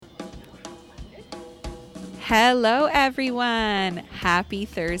Hello, everyone. Happy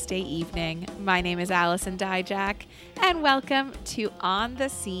Thursday evening. My name is Allison Dijak, and welcome to On the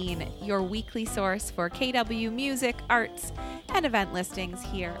Scene, your weekly source for KW music, arts, and event listings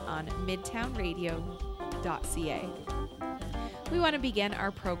here on midtownradio.ca. We want to begin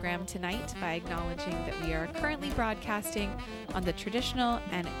our program tonight by acknowledging that we are currently broadcasting on the traditional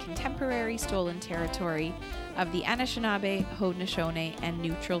and contemporary stolen territory of the Anishinaabe, Haudenosaunee, and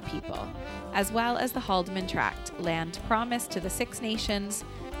Neutral people, as well as the Haldeman Tract, land promised to the Six Nations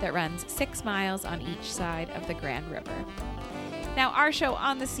that runs 6 miles on each side of the Grand River. Now, our show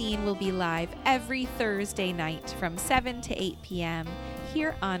On the Scene will be live every Thursday night from 7 to 8 p.m.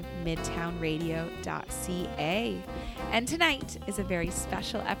 here on midtownradio.ca. And tonight is a very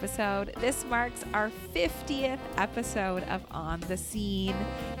special episode. This marks our 50th episode of On the Scene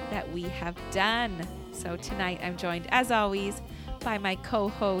that we have done. So tonight I'm joined, as always, by my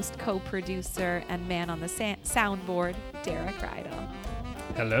co-host, co-producer, and man on the soundboard, Derek Rydell.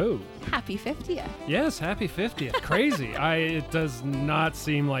 Hello. Happy 50th. Yes, happy 50th. Crazy. It does not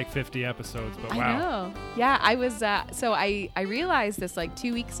seem like 50 episodes, but wow. I know. Yeah, I was, I realized this like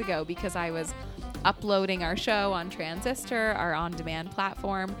 2 weeks ago because I was uploading our show on Transistor, our on-demand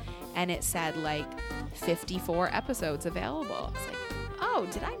platform, and it said like 54 episodes available. It's like, oh,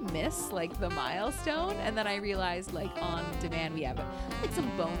 did I miss like the milestone? And then I realized like on demand we have like some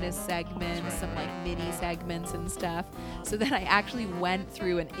bonus segments, some like mini segments and stuff. So then I actually went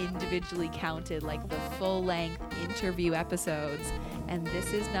through and individually counted like the full length interview episodes. And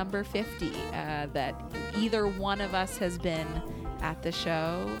this is number 50 that either one of us has been at the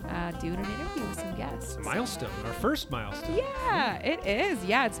show doing an interview with some guests. Milestone, our first milestone. Yeah, it is.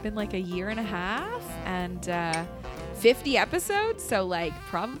 Yeah, it's been like a year and a half and 50 episodes, so like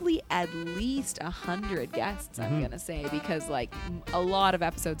probably at least 100 guests, I'm gonna say, because like a lot of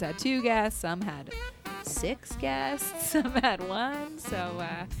episodes had 2 guests, some had 6 guests, some had 1, so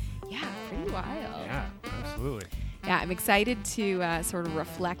yeah, pretty wild. Yeah, absolutely. Yeah, I'm excited to sort of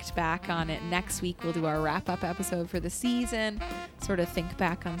reflect back on it. Next week, we'll do our wrap-up episode for the season, sort of think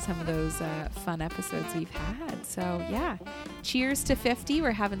back on some of those fun episodes we've had. So, yeah, cheers to 50.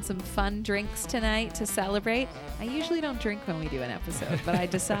 We're having some fun drinks tonight to celebrate. I usually don't drink when we do an episode, but I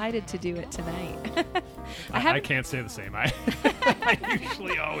decided to do it tonight. I can't say the same. I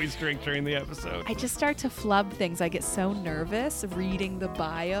usually always drink during the episode. I just start to flub things. I get so nervous reading the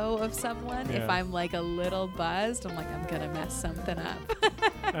bio of someone. Yeah. If I'm like a little buzzed, I'm like, I'm going to mess something up.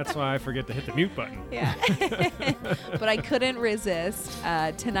 That's why I forget to hit the mute button. Yeah. But I couldn't resist.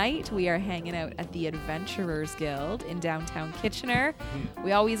 Tonight, we are hanging out at the Adventurers Guild in downtown Kitchener.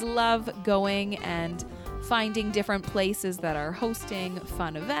 We always love going and finding different places that are hosting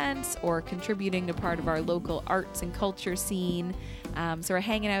fun events or contributing to part of our local arts and culture scene. So we're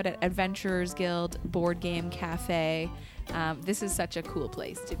hanging out at Adventurers Guild Board Game Cafe. This is such a cool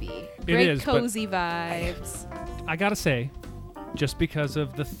place to be. Great cozy vibes. I gotta say, just because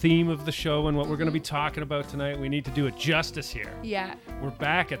of the theme of the show and what we're going to be talking about tonight, we need to do it justice here. Yeah. We're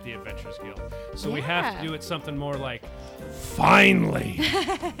back at the Adventurers Guild. So we have to do it something more like, finally,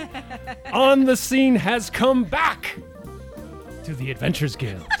 On the Scene has come back to the Adventurers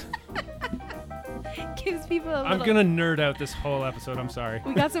Guild. Gives people a I'm little... going to nerd out this whole episode. I'm sorry.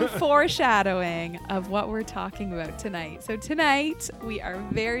 We got some foreshadowing of what we're talking about tonight. So tonight, we are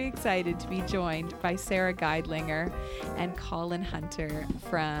very excited to be joined by Sara Geidlinger and Colin Hunter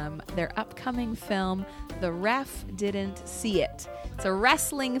from their upcoming film, The Ref Didn't See It. It's a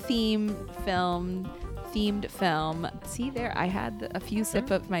wrestling themed film. See there, I had a few sip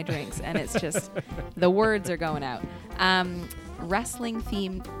of my drinks, and it's just, the words are going out. Wrestling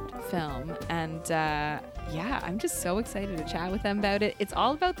themed film, and I'm just so excited to chat with them about it. It's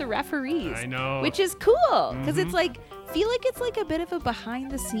all about the referees. I know, which is cool because it's like, feel like it's like a bit of a behind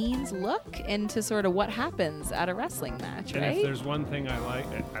the scenes look into sort of what happens at a wrestling match, and right? If there's one thing I like,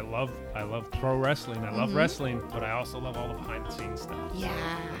 I love pro wrestling. I love wrestling, but I also love all the behind the scenes stuff. Yeah.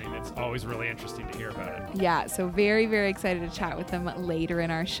 So, I mean, it's always really interesting to hear about it. Yeah, so very, very excited to chat with them later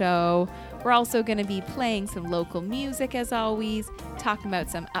in our show. We're also going to be playing some local music as always, talking about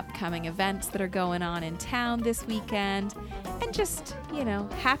some upcoming events that are going on in town this weekend, and just,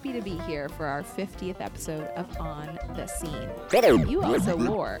 happy to be here for our 50th episode of On the Scene. You also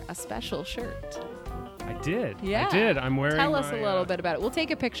wore a special shirt. I did. Yeah. I did. I'm wearing Tell us a little bit about it. We'll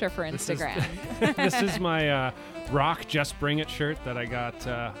take a picture for Instagram. This is my Rock Just Bring It shirt that I got,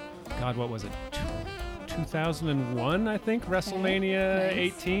 what was it? 2001, I think, WrestleMania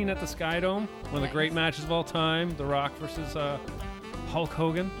 18 at the Sky Dome. One of the great matches of all time, The Rock versus Hulk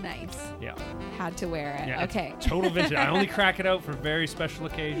Hogan. Nice. Yeah. Had to wear it. Yeah, Okay. Total vintage. I only crack it out for very special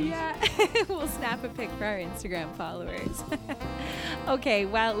occasions. Yeah. We'll snap a pic for our Instagram followers. Okay,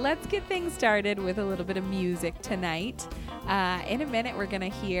 well, let's get things started with a little bit of music tonight. In a minute, we're going to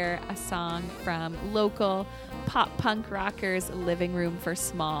hear a song from local pop punk rockers Living Room for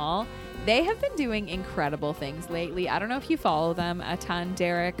Small. They have been doing incredible things lately. I don't know if you follow them a ton,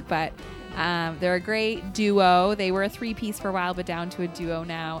 Derek, but they're a great duo. They were a three-piece for a while, but down to a duo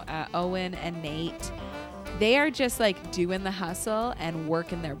now. Owen and Nate. They are just like doing the hustle and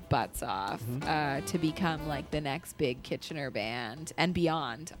working their butts off to become like the next big Kitchener band and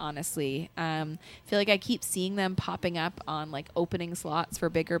beyond, honestly. Feel like I keep seeing them popping up on like opening slots for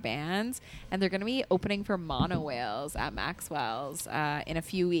bigger bands, and they're going to be opening for Mono Whales at Maxwell's in a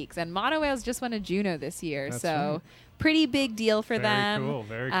few weeks. And Mono Whales just won a Juno this year, That's so right. pretty big deal for them. Cool,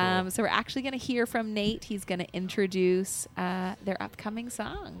 very cool. So we're actually going to hear from Nate. He's going to introduce their upcoming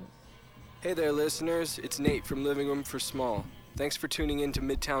song. Hey there, listeners. It's Nate from Living Room for Small. Thanks for tuning in to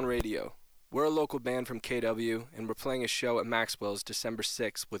Midtown Radio. We're a local band from KW, and we're playing a show at Maxwell's December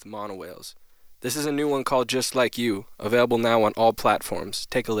 6th with Mono Whales. This is a new one called Just Like You, available now on all platforms.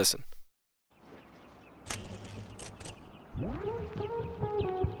 Take a listen.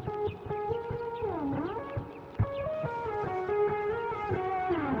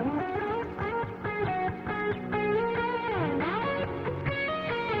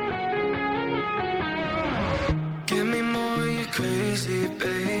 Give me more, you crazy,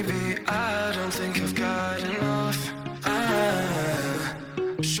 baby. I don't think I've got enough.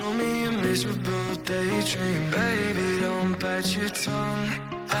 Show me a miserable daydream, baby. Don't bite your tongue.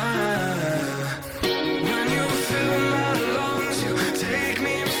 When you fill my lungs, you take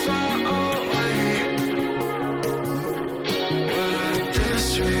me far away. But I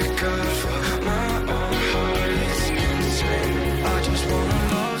disregard for my own heart. It's insane. I just wanna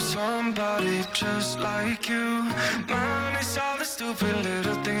love somebody just like you. Man, it's all the stupid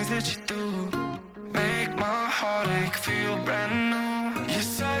little things that you do. Make my heartache feel brand new. You're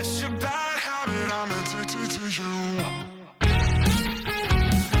such a bad habit, I'm addicted to you.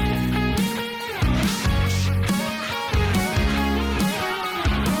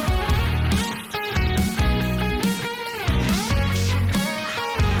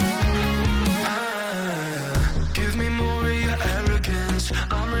 Give me more of your arrogance.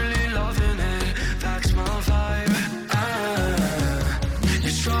 I'm really loving it. That's my vibe.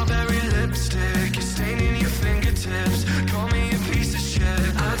 Your strawberry lipstick, you're staining your fingertips. Call me a piece of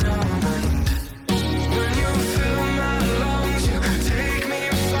shit. I don't mind. When you fill my lungs, you take me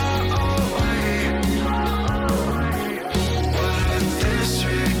far away. What a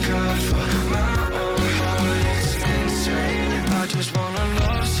disregard for my own heart. It's insane. I just wanna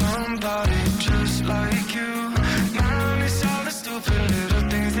love somebody just like you. Man, it's all the stupid little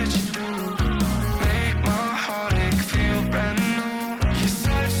things that you do. Make my heartache feel brand new. You're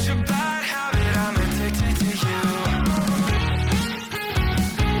such a bad habit, I'm addicted to you.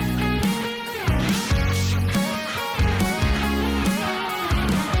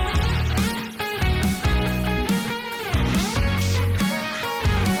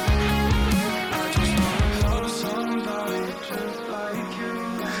 I just wanna love somebody just like you.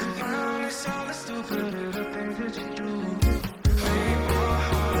 Man, it's all the stupid little things that you do. Make my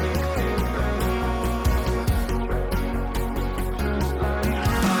heartache feel brand new.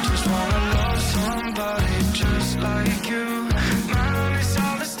 I just wanna love somebody just like you. Man, it's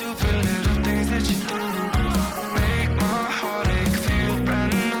all the stupid little things that you do. Make my heartache feel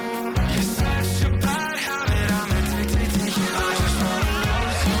brand new. You're such a bad habit, I'm addicted to you. I just wanna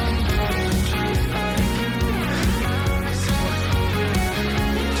love somebody just like you. Man, it's all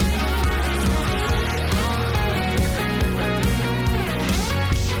the stupid little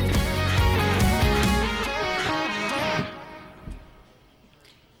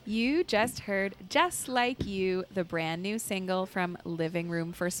things You just heard Just Like You, the brand new single from Living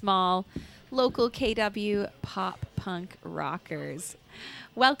Room for Small, local KW pop punk rockers.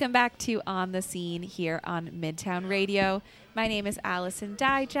 Welcome back to On the Scene here on Midtown Radio. My name is Allison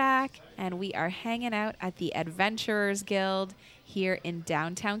Dijak, and we are hanging out at the Adventurers Guild here in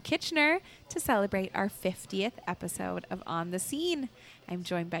downtown Kitchener to celebrate our 50th episode of On the Scene. I'm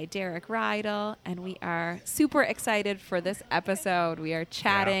joined by Derek Rydell, and we are super excited for this episode. We are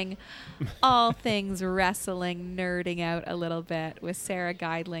chatting all things wrestling, nerding out a little bit with Sara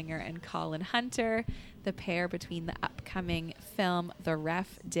Geidlinger and Colin Hunter, the pair between the upcoming film The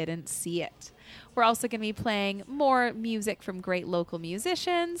Ref Didn't See It. We're also going to be playing more music from great local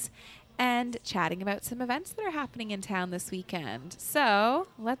musicians and chatting about some events that are happening in town this weekend. So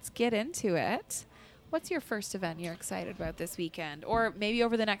let's get into it. What's your first event you're excited about this weekend, or maybe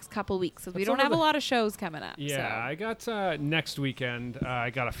over the next couple weeks? Because we Let's don't over have a the- lot of shows coming up. Yeah, so. I got next weekend. I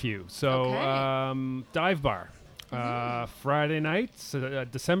got a few. So Okay. Dive Bar, Friday night,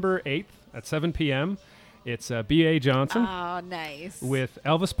 December 8th at 7 p.m. It's B.A. Johnson Oh, nice. with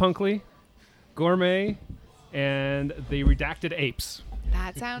Elvis Punkley, Gourmet, and the Redacted Apes.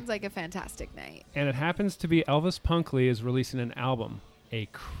 That sounds like a fantastic night. And it happens to be Elvis Punkley is releasing an album, a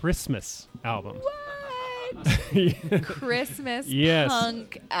Christmas album. What? Christmas Yes.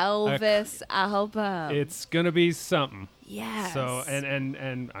 punk Elvis album. It's gonna be something. Yes. So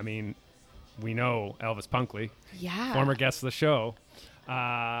and I mean, we know Elvis Punkley, yeah. former guest of the show.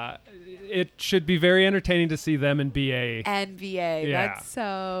 It should be very entertaining to see them in BA. NBA. Yeah. That's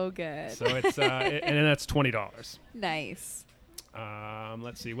so good. So it's and that's $20. Nice.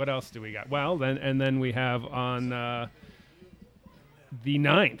 Let's see, what else do we got? Well, then we have on the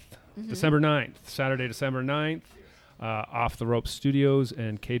 9th, December 9th, Saturday, December 9th, Off the Rope Studios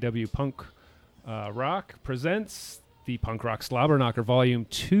and KW Punk Rock presents the Punk Rock Slobberknocker Volume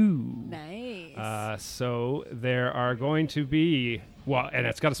 2. Nice. So there are going to be, well, and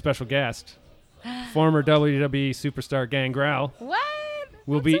it's got a special guest, former WWE superstar Gangrel. What?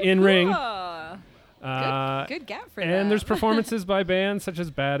 Will That's be so in ring. cool. Good get for them. And there's performances by bands such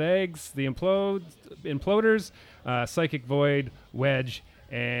as Bad Eggs, The Imploders, Psychic Void, Wedge,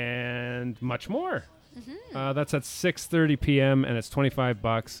 and much more. That's at 6:30 p.m. and it's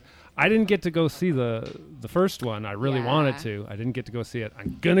 $25. I didn't get to go see the first one. I really wanted to. I didn't get to go see it.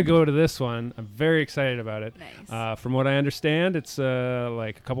 I'm gonna go to this one. I'm very excited about it. Nice. From what I understand, it's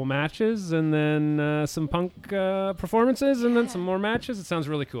like a couple matches and then some punk performances and then some more matches. It sounds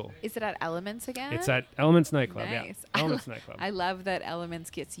really cool. Is it at Elements again? It's at Elements Nightclub. Nice. Yeah, Elements Nightclub. I love that Elements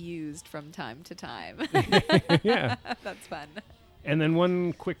gets used from time to time. Yeah. That's fun. And then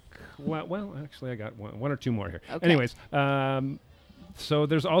one quick, well, actually, I got one or two more here. Okay. Anyways, so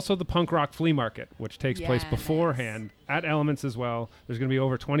there's also the Punk Rock Flea Market, which takes place Yeah, beforehand at Elements as well. There's going to be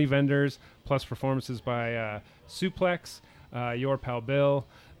over 20 vendors, plus performances by Suplex, Your Pal Bill,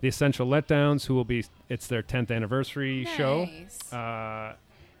 The Essential Letdowns, who will be, it's their 10th anniversary show,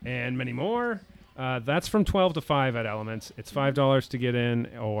 and many more. That's from 12 to 5 at Elements. It's $5 to get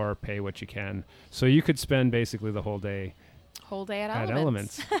in or pay what you can. So you could spend basically the whole day At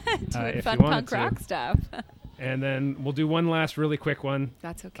Elements. Doing if fun you wanted punk to. rock stuff. And then we'll do one last really quick one.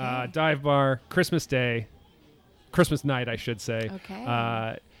 That's okay. Dive Bar, Christmas night, I should say.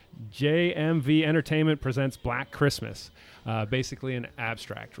 Okay. JMV Entertainment presents Black Christmas, basically an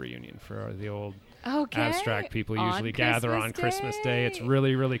abstract reunion for the old abstract people usually gather on Christmas Day. It's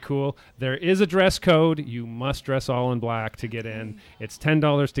really, really cool. There is a dress code. You must dress all in black to get in. It's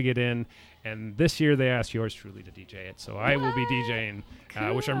 $10 to get in. And this year they asked yours truly to DJ it. So I will be DJing,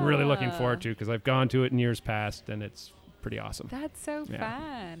 which I'm really looking forward to because I've gone to it in years past and it's pretty awesome. That's so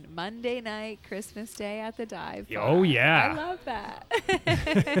fun. Monday night, Christmas Day at the Dive Bar. Oh, yeah. I love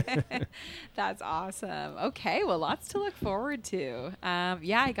that. That's awesome. Okay, well, lots to look forward to.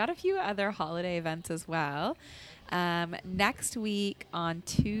 I got a few other holiday events as well. Next week on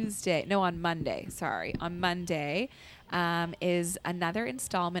Monday, is another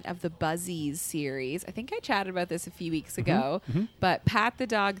installment of the Buzzies series. I think I chatted about this a few weeks ago, but Pat the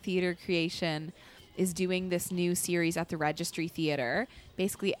Dog Theater Creation is doing this new series at the Registry Theater.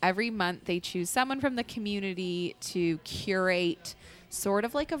 Basically, every month they choose someone from the community to curate sort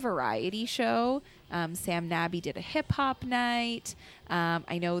of like a variety show. Sam Nabby did a hip-hop night.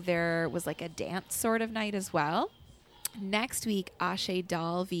 I know there was like a dance sort of night as well. Next week, Ashe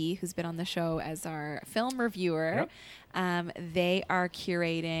Dalvi, who's been on the show as our film reviewer, they are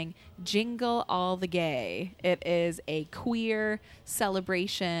curating Jingle All the Gay. It is a queer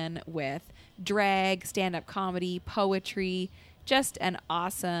celebration with drag, stand-up comedy, poetry, just an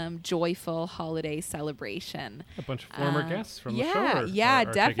awesome, joyful holiday celebration. A bunch of former guests from the show Yeah, are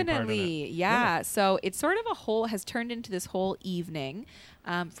taking part in definitely. it. Yeah. So it's sort of has turned into this whole evening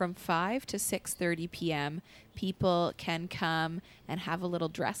from 5 to 6:30 p.m. People can come and have a little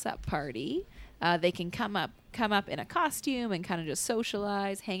dress-up party. They can come up in a costume and kind of just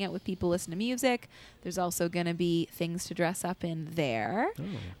socialize, hang out with people, listen to music. There's also going to be things to dress up in there.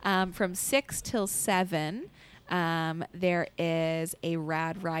 From 6 till 7, there is a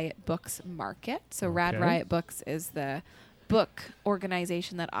Rad Riot Books market. So Rad Riot Books is the book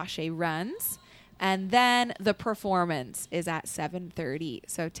organization that Ashe runs. And then the performance is at 7:30.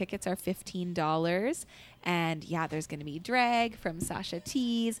 So tickets are $15. And there's going to be drag from Sasha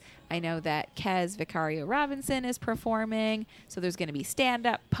Tees. I know that Kez Vicario Robinson is performing. So there's going to be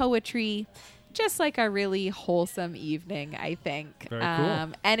stand-up, poetry, just like a really wholesome evening, I think. Very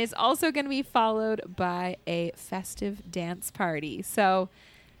cool. And it's also going to be followed by a festive dance party. So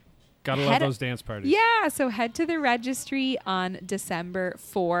gotta love those dance parties. Yeah, so head to the registry on December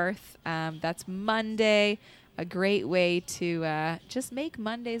 4th. That's Monday. A great way to just make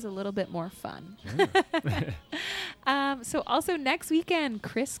Mondays a little bit more fun. Yeah. So also next weekend,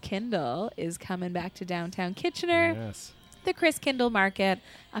 Chris Kindle is coming back to downtown Kitchener. Yes. The Chris Kindle Market,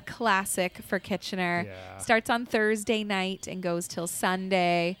 a classic for Kitchener. Yeah. Starts on Thursday night and goes till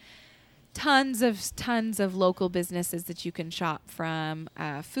Sunday. Tons of local businesses that you can shop from.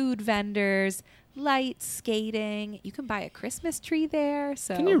 Food vendors, lights, skating. You can buy a Christmas tree there.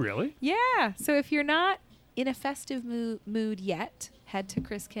 So Can you really? Yeah. So if you're not in a festive mood yet, head to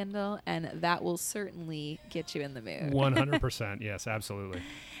Chris Kindle, and that will certainly get you in the mood. 100%. Yes, absolutely.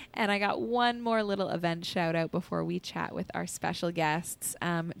 And I got one more little event shout out before we chat with our special guests.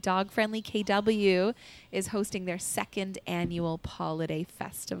 Dog Friendly KW is hosting their 2nd annual Holiday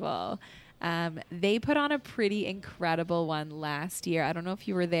Festival. They put on a pretty incredible one last year. I don't know if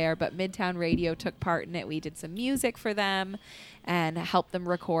you were there, but Midtown Radio took part in it. We did some music for them and helped them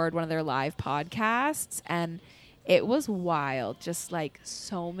record one of their live podcasts. And it was wild, just like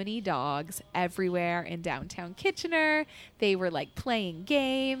so many dogs everywhere in downtown Kitchener. They were like playing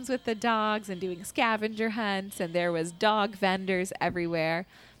games with the dogs and doing scavenger hunts, and there was dog vendors everywhere.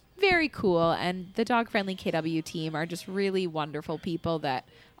 Very cool. And the Dog Friendly KW team are just really wonderful people that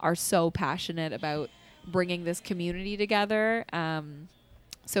are so passionate about bringing this community together.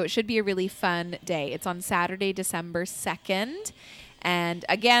 So it should be a really fun day. It's on Saturday, December 2nd. And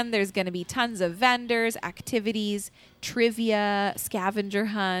again, there's going to be tons of vendors, activities, trivia, scavenger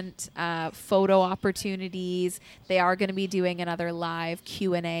hunt, photo opportunities. They are going to be doing another live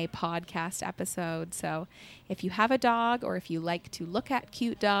Q&A podcast episode. So if you have a dog or if you like to look at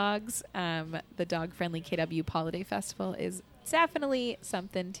cute dogs, the Dog Friendly KW Holiday Festival is definitely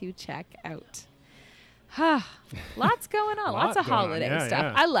something to check out. Lots going on. Lots of holiday stuff.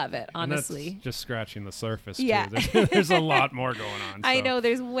 Yeah. I love it, honestly. And that's just scratching the surface, Yeah. too. There's a lot more going on. I so. know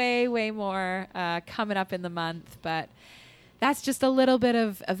there's way more coming up in the month, but that's just a little bit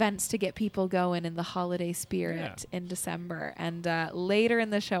of events to get people going in the holiday spirit in December. And later in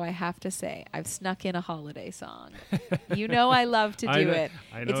the show, I have to say, I've snuck in a holiday song. You know I love to do it.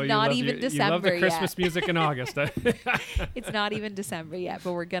 I know it's not even December you love the Christmas yet. music in August. It's not even December yet,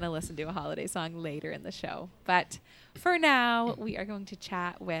 but we're going to listen to a holiday song later in the show. But for now, we are going to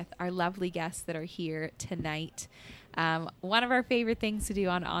chat with our lovely guests that are here tonight. One of our favorite things to do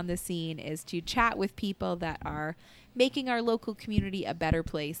on the scene is to chat with people that are making our local community a better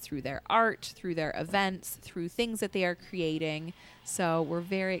place through their art, through their events, through things that they are creating. So we're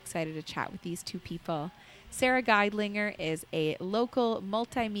very excited to chat with these two people. Sara Geidlinger is a local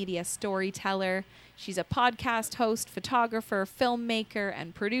multimedia storyteller. She's a podcast host, photographer, filmmaker,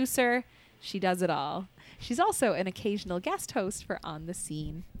 and producer. She does it all. She's also an occasional guest host for On the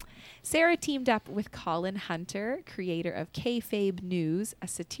Scene. Sara teamed up with Colin Hunter, creator of Kayfabe News, a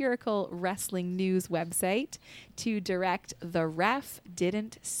satirical wrestling news website, to direct The Ref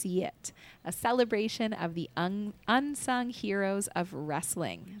Didn't See It, a celebration of the unsung heroes of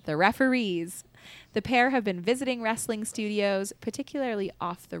wrestling, the referees. The pair have been visiting wrestling studios, particularly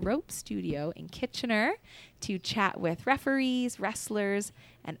Off the Rope Studio in Kitchener, to chat with referees, wrestlers,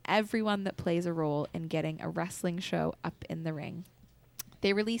 and everyone that plays a role in getting a wrestling show up in the ring.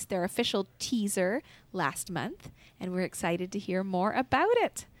 They released their official teaser last month, and we're excited to hear more about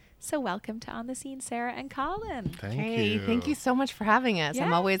it. So welcome to On the Scene, Sara and Colin. Thank you so much for having us. Yeah.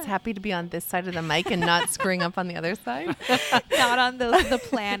 I'm always happy to be on this side of the mic and not screwing up on the other side. Not on the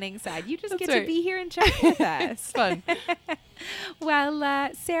planning side. You just get to be here and chat with us. Fun.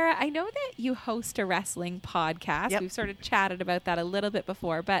 Well, Sara, I know that you host a wrestling podcast. Yep. We've sort of chatted about that a little bit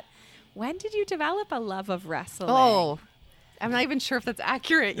before, but when did you develop a love of wrestling? Oh, I'm not even sure if that's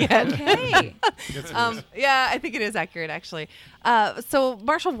accurate yet. Okay. Yeah, I think it is accurate, actually. So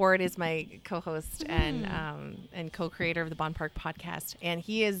Marshall Ward is my co-host and co-creator of the Bond Park podcast, and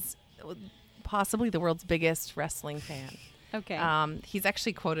he is possibly the world's biggest wrestling fan. Okay. He's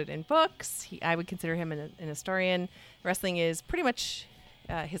actually quoted in books. I would consider him an historian. Wrestling is pretty much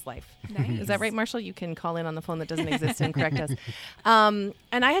his life. Nice. Is that right, Marshall? You can call in on the phone that doesn't exist and correct us. And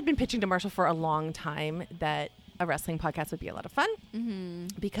I had been pitching to Marshall for a long time that a wrestling podcast would be a lot of fun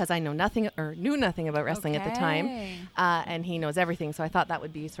because I know nothing or knew nothing about wrestling at the time. And he knows everything. So I thought that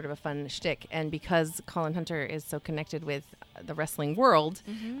would be sort of a fun shtick. And because Colin Hunter is so connected with the wrestling world,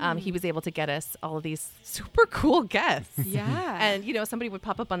 he was able to get us all of these super cool guests. Yeah. And, you know, somebody would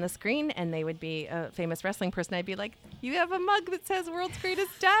pop up on the screen and they would be a famous wrestling person. I'd be like, you have a mug that says world's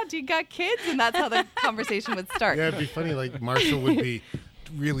greatest dad. You got kids? And that's how the conversation would start. Yeah, it'd be funny. Like Marshall would be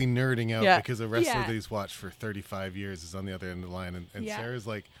really nerding out because a wrestler that he's watched for 35 years is on the other end of the line. And Sarah's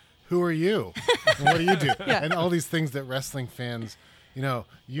like, who are you? And what do you do? And all these things that wrestling fans, you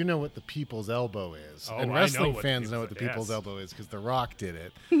know what the people's elbow is. And wrestling fans know what the people's elbow is because The Rock did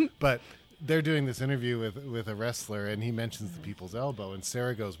it. But they're doing this interview with a wrestler and he mentions the people's elbow and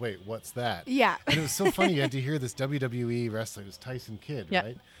Sarah goes, wait, what's that? Yeah. And it was so funny. You had to hear this WWE wrestler, it was Tyson Kidd,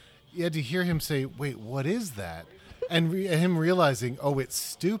 right? You had to hear him say, wait, what is that? And him realizing, oh, it's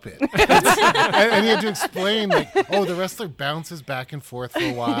stupid. And he had to explain, like, oh, the wrestler bounces back and forth for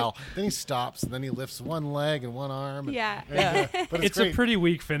a while. Then he stops, and then he lifts one leg and one arm. But it's a pretty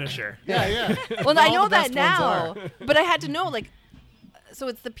weak finisher. Yeah. Well, I know that now. But I had to know, like, so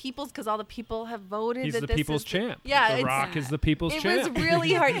it's the people's because all the people have voted. He's that the this people's is champ. Yeah, The Rock is the people's champ. It was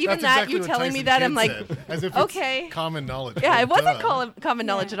really hard. Even That's that, exactly you what telling Tyson me that, Kidd I'm like, said, as if okay. it's common knowledge. Yeah, it wasn't Duh. common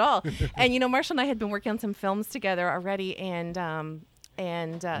knowledge at all. And, you know, Marshall and I had been working on some films together already, and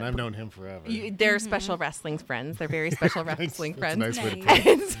I've known him forever. They're special wrestling friends. They're very special wrestling friends. That's a nice way to put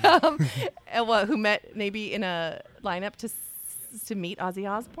it. And who met maybe in a lineup to meet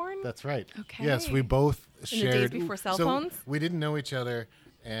Ozzy Osbourne. That's right. Okay. Yes, we both In the shared. days before cell so phones? We didn't know each other,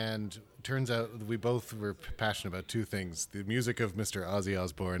 and turns out we both were passionate about two things: the music of Mr. Ozzy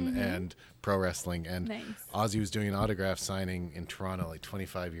Osbourne and pro wrestling. And Nice. Ozzy was doing an autograph signing in Toronto like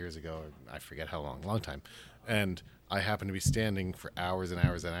 25 years ago, or I forget how long time. And I happened to be standing for hours and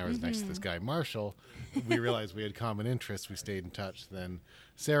hours and hours next to this guy, Marshall. We realized we had common interests. We stayed in touch. Then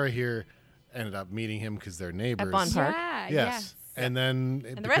Sarah here ended up meeting him because they're neighbors. At Bon Park. Yeah. Yes. And then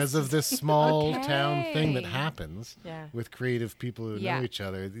the because rest of this small town thing that Okay. happens Yeah. with creative people who know each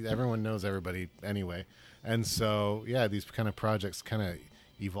other, everyone knows everybody anyway. And so, these kind of projects kind of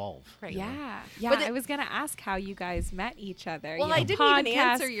evolve. Right. Yeah. But I was gonna ask how you guys met each other. Well, you I know, didn't even podcast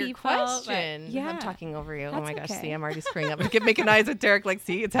answer your people, but question. Yeah. I'm talking over you. Oh That's my gosh, okay. see, I'm already screwing up. I keep making eyes at Derek like,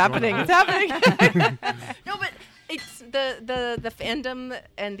 see, it's happening. It's happening. No, but it's the fandom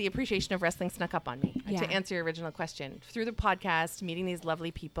and the appreciation of wrestling snuck up on me. Yeah. To answer your original question, through the podcast, meeting these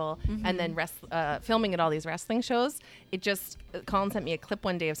lovely people, and then filming at all these wrestling shows, it just Colin sent me a clip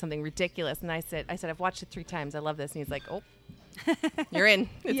one day of something ridiculous, and I said I've watched it 3 times. I love this, and he's like, oh. You're in.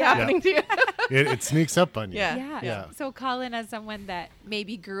 It's happening to you. It sneaks up on you. Yeah. So Colin, as someone that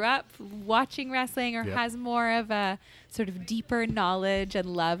maybe grew up watching wrestling or has more of a sort of deeper knowledge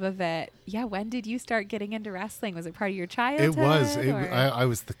and love of it, when did you start getting into wrestling? Was it part of your childhood? It was. or- I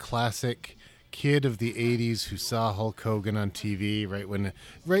was the classic kid of the 80s who saw Hulk Hogan on TV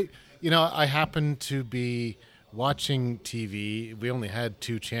I happened to be watching TV. We only had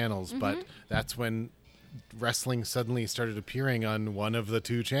 2 channels, but that's when wrestling suddenly started appearing on one of the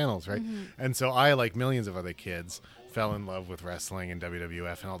 2 channels, right? And so I, like millions of other kids, fell in love with wrestling and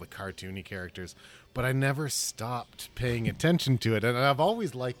WWF and all the cartoony characters, but I never stopped paying attention to it. And I've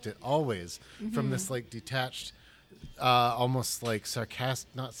always liked it, from this like detached, almost like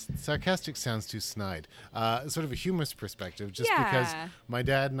sarcastic sounds too snide, sort of a humorous perspective, just because my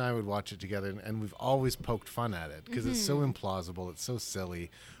dad and I would watch it together, and we've always poked fun at it because it's so implausible, it's so silly,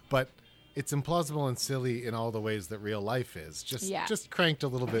 but it's implausible and silly in all the ways that real life is, just cranked a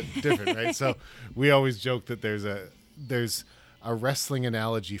little bit different, right? So we always joke that there's a wrestling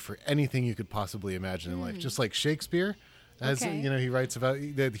analogy for anything you could possibly imagine in life, just like Shakespeare has, he writes about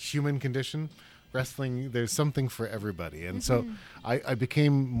the human condition. Wrestling, there's something for everybody. And so I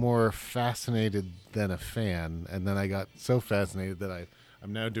became more fascinated than a fan, and then I got so fascinated that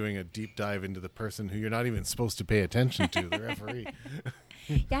I'm now doing a deep dive into the person who you're not even supposed to pay attention to, the referee.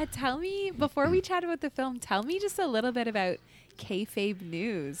 Yeah, tell me, before we chat about the film, tell me just a little bit about Kayfabe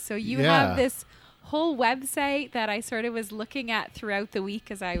News. So you have this whole website that I sort of was looking at throughout the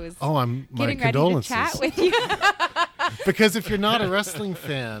week as I was getting ready to chat with you. Because if you're not a wrestling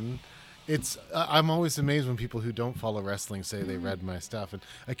fan, I'm always amazed when people who don't follow wrestling say they read my stuff. And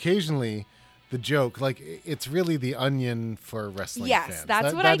occasionally the joke, like, it's really the Onion for wrestling fans. Yes,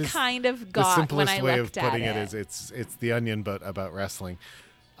 that's what I kind of got when I looked at it. The simplest way of putting it is it's the Onion, but about wrestling.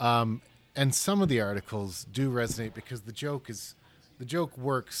 And some of the articles do resonate because the joke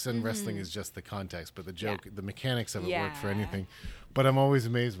works, and wrestling is just the context, but the mechanics of it work for anything. But I'm always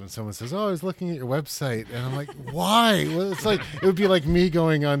amazed when someone says, "Oh, I was looking at your website," and I'm like, "Why?" Well, it's like it would be like me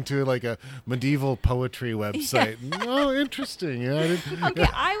going onto like a medieval poetry website. Oh, interesting. Okay,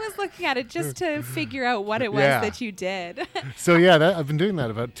 I was looking at it just to figure out what it was that you did. So yeah, I've been doing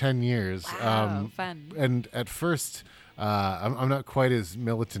that about 10 years. Wow, fun. And at first, I'm not quite as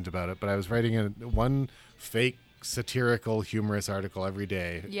militant about it, but I was writing one fake satirical, humorous article every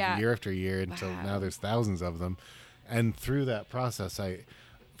day, year after year, until now there's thousands of them. And through that process,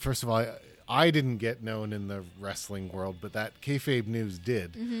 first of all, I didn't get known in the wrestling world, but that Kayfabe News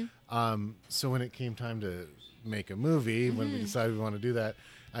did. So when it came time to make a movie, when we decided we want to do that,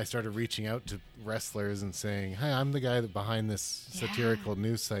 I started reaching out to wrestlers and saying, "Hi, I'm the guy behind this satirical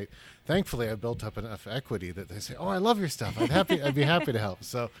news site." Thankfully, I built up enough equity that they say, "Oh, I love your stuff. I'd be happy to help."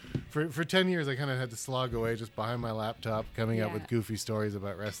 So for 10 years, I kind of had to slog away just behind my laptop, coming up with goofy stories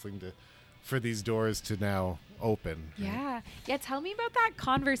about wrestling for these doors to now open. Yeah. Yeah. Tell me about that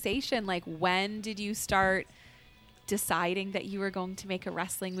conversation. Like, when did you start deciding that you were going to make a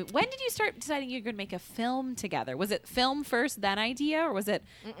wrestling movie? When did you start deciding you were going to make a film together? Was it film first, then idea? Or was it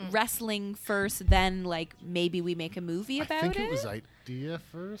wrestling first, then like maybe we make a movie about it? I think it was idea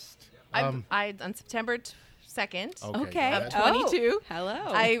first. On September 2nd Okay. of 22. Hello.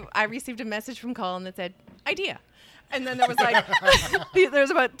 I received a message from Colin that said, idea. And then there was like, there's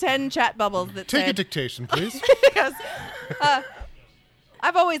about 10 chat bubbles that Take said, a dictation, please. Yes.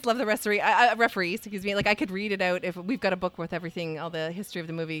 I've always loved the referee, excuse me. Like, I could read it out if we've got a book with everything, all the history of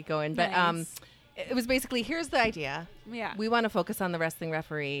the movie going. But it was basically, here's the idea. Yeah. We want to focus on the wrestling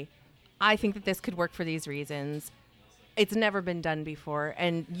referee. I think that this could work for these reasons. It's never been done before.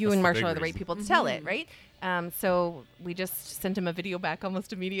 And you and Marshall are the right people to tell it, right? So we just sent him a video back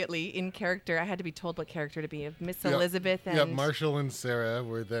almost immediately in character. I had to be told what character to be of Miss Elizabeth. And Marshall and Sara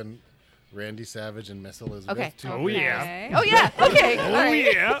were then Randy Savage and Miss Elizabeth. Okay. Oh, yeah. Oh, yeah. Okay. Oh,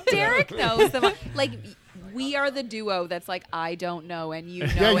 yeah. Derek knows them. Like, we are the duo that's like, I don't know, and you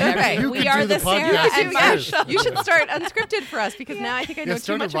know Yeah, everything. you We could are do the the Sarah podcast and too. Marshall. You should start unscripted for us because now I think I know too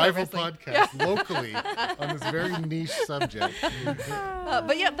Start a much about rival wrestling. podcast locally on this very niche subject.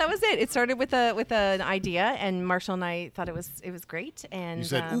 But yeah, that was it. It started with an idea, and Marshall and I thought it was great. And You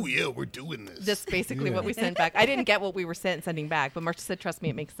said, "Oh yeah, we're doing this." That's basically what we sent back. I didn't get what we were sending back, but Marshall said, "Trust me,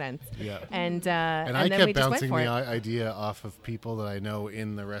 it makes sense." Yeah. And I then we kept just went bouncing for the it. idea off of people that I know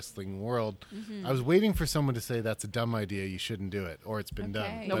in the wrestling world. I was waiting for someone to say, "That's a dumb idea. You shouldn't do it," or "It's been done."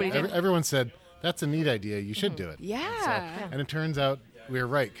 Okay. But Nobody did. everyone said, "That's a neat idea. You should do it." Yeah. And it turns out we were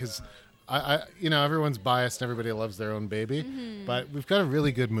right because I everyone's biased. Everybody loves their own baby, but we've got a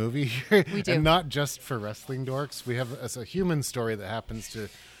really good movie here. We do. And not just for wrestling dorks. We have a human story that happens to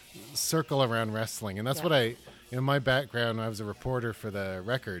circle around wrestling, and that's what in my background, I was a reporter for the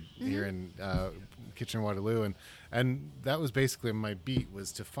Record here in Kitchener-Waterloo, and that was basically my beat,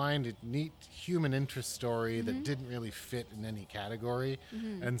 was to find a neat human interest story that didn't really fit in any category.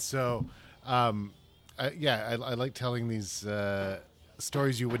 And so, I like telling these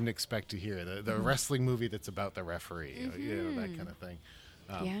stories you wouldn't expect to hear. The wrestling movie that's about the referee, that kind of thing.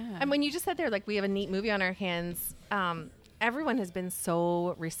 Yeah. And when you just said there, like, we have a neat movie on our hands, everyone has been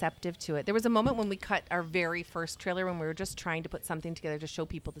so receptive to it. There was a moment when we cut our very first trailer when we were just trying to put something together to show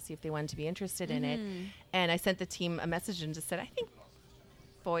people to see if they wanted to be interested in it. And I sent the team a message and just said, I think,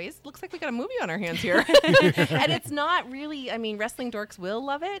 boys, looks like we got a movie on our hands here. And it's not really, I mean, wrestling dorks will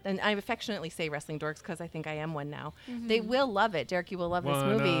love it. And I affectionately say wrestling dorks because I think I am one now. They will love it. Derek, you will love this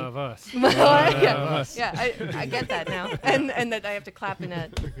movie. One of us. Yeah, I get that now. And that I have to clap in a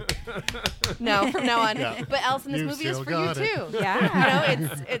no from now on. Yeah. But Alison, this You movie is still for you got it. too.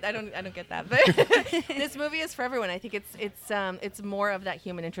 Yeah. I don't get that. But this movie is for everyone. I think it's more of that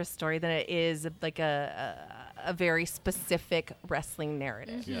human interest story than it is like a very specific wrestling narrative.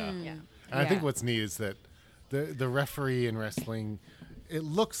 Yeah. Yeah. And I think what's neat is that the referee in wrestling, it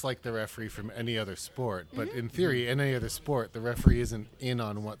looks like the referee from any other sport, but in theory, in any other sport, the referee isn't in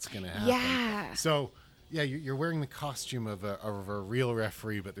on what's going to happen. Yeah. So, yeah, you're wearing the costume of a real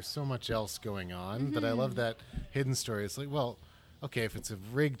referee, but there's so much else going on that I love that hidden story. It's like, well, okay, if it's a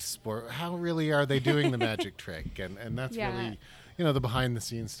rigged sport, how really are they doing the magic trick? And that's really, the behind the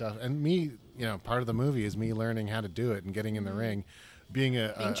scenes stuff. And me, part of the movie is me learning how to do it and getting in the ring, being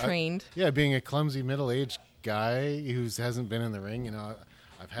trained. Being a clumsy middle-aged guy who hasn't been in the ring.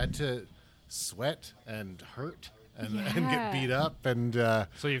 I've had to sweat and hurt and get beat up. And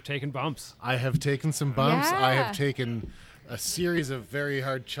So you've taken bumps. I have taken some bumps. Yeah. I have taken a series of very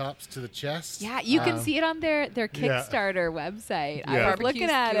hard chops to the chest. Yeah, you can see it on their Kickstarter website. I was looking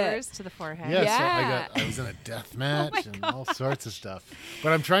at it. To the forehead. Yeah, so I was in a death match and all sorts of stuff.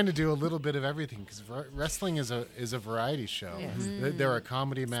 But I'm trying to do a little bit of everything because wrestling is a variety show. There are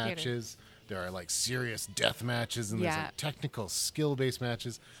comedy matches, there are like serious death matches, and there's like technical skill-based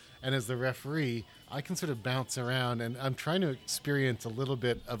matches. And as the referee, I can sort of bounce around, and I'm trying to experience a little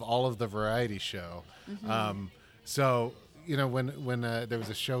bit of all of the variety show. So, you know, when there was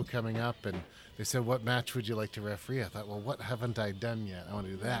a show coming up and they said, what match would you like to referee? I thought, well, what haven't I done yet? I want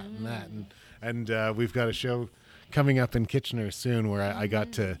to do that and that. And we've got a show coming up in Kitchener soon where I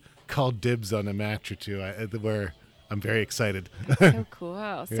got to call dibs on a match or two where I'm very excited. That's so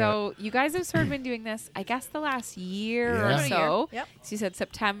cool. So you guys have sort of been doing this, I guess, the last year or so. Yep. So you said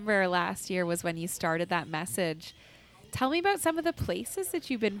September last year was when you started that message. Tell me about some of the places that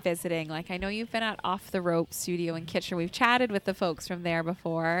you've been visiting. Like, I know you've been at Off the Rope Studio in Kitchener. We've chatted with the folks from there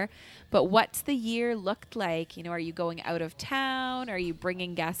before. But what's the year looked like? You know, are you going out of town? Are you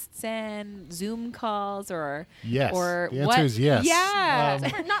bringing guests in? Zoom calls? Or yes. Or the answer what? is yes. Yeah.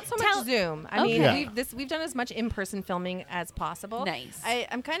 Not so much Zoom. I mean, we've done as much in-person filming as possible. Nice.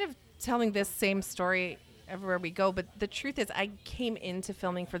 I'm kind of telling this same story everywhere we go, but the truth is I came into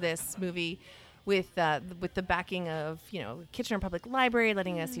filming for this movie with the backing of, you know, Kitchener Public Library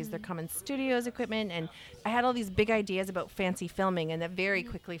letting us use their common studios equipment, and I had all these big ideas about fancy filming, and that very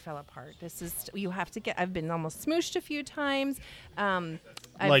quickly fell apart. This is I've been almost smooshed a few times.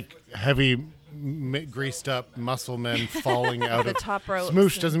 Like heavy greased up muscle men falling out the of top rope.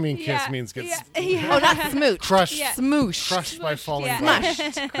 Smoosh doesn't mean kiss, means get Oh, not smooch. crushed, Smoosh. crushed by falling bodies.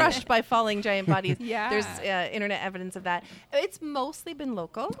 Smushed, crushed by falling giant bodies. Yeah. There's internet evidence of that. It's mostly been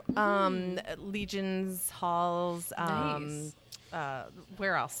local. Legions, halls. Nice.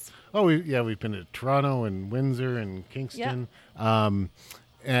 Where else? Oh, we've been to Toronto and Windsor and Kingston.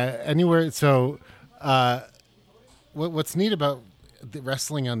 Anywhere. So, what's neat about the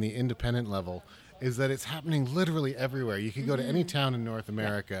wrestling on the independent level is that it's happening literally everywhere. You could go to any town in North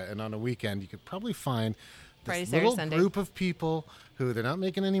America, and on a weekend, you could probably find Friday, this Saturday, little Sunday. group of people who they're not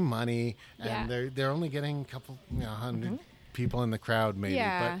making any money, and they're only getting a couple, 100 people in the crowd, maybe.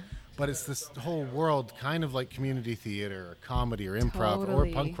 Yeah. But it's this whole world, kind of like community theater or comedy or improv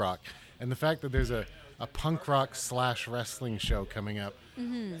Totally. or punk rock. And the fact that there's a punk rock / wrestling show coming up,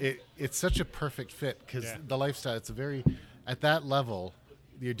 it's such a perfect fit because the lifestyle, it's a very, at that level,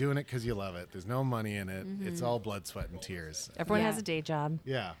 you're doing it because you love it. There's no money in it. It's all blood, sweat, and tears. Everyone has a day job.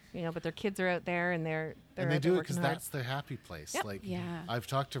 Yeah. You know, but their kids are out there and they're And they out do there it because working hard. that's their happy place. Yep. Like, Yeah. I've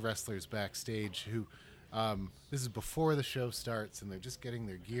talked to wrestlers backstage who, this is before the show starts, and they're just getting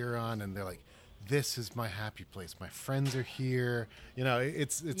their gear on, and they're like, "This is my happy place. My friends are here." You know,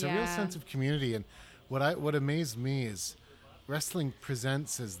 it's a real sense of community. And what amazed me is wrestling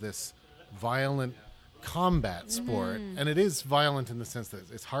presents as this violent combat sport, and it is violent in the sense that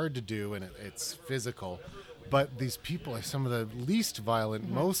it's hard to do and it's physical. But these people are some of the least violent,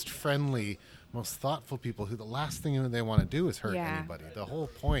 most friendly, most thoughtful people who the last thing they want to do is hurt anybody. The whole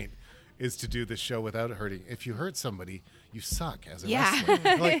point is to do this show without hurting. If you hurt somebody, you suck as a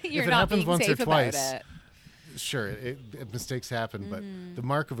wrestler. Like, You're if it not happens being once safe or twice, about it. sure, mistakes happen, but the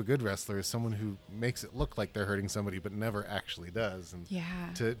mark of a good wrestler is someone who makes it look like they're hurting somebody but never actually does.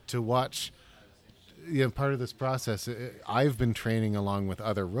 And to watch, part of this process, I've been training along with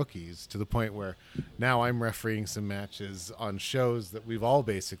other rookies to the point where now I'm refereeing some matches on shows that we've all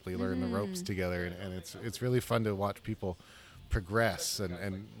basically learned the ropes together, and it's really fun to watch people progress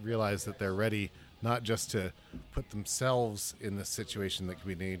and realize that they're ready not just to put themselves in this situation that can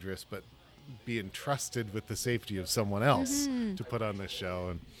be dangerous, but be entrusted with the safety of someone else to put on this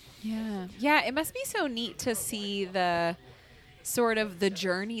show. And it must be so neat to see the sort of the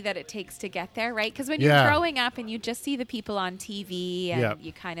journey that it takes to get there, right? Because when you're growing up and you just see the people on TV and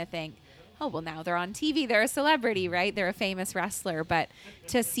you kind of think, oh, well, now they're on TV, they're a celebrity, right? They're a famous wrestler. But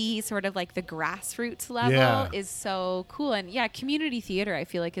to see sort of like the grassroots level is so cool. And community theater, I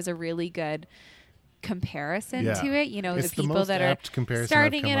feel like, is a really good comparison to it. You know, it's the people that are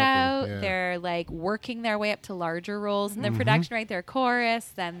starting it out, they're like working their way up to larger roles in the production, right? They're a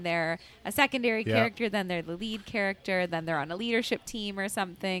chorus, then they're a secondary character, then they're the lead character, then they're on a leadership team or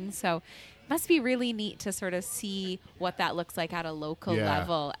something. So it must be really neat to sort of see what that looks like at a local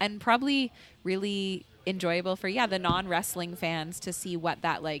level, and probably really enjoyable for the non-wrestling fans to see what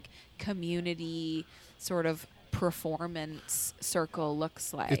that like community sort of performance circle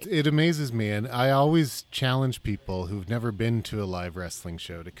looks like. It amazes me, and I always challenge people who've never been to a live wrestling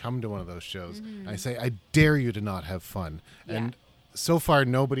show to come to one of those shows. I say, I dare you to not have fun. And so far,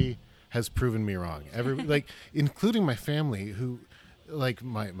 nobody has proven me wrong. Like, including my family, who, like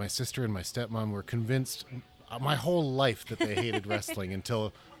my sister and my stepmom, were convinced my whole life that they hated wrestling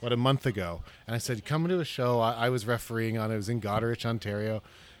until a month ago. And I said, come to a show I was refereeing on. It was in Goderich, Ontario,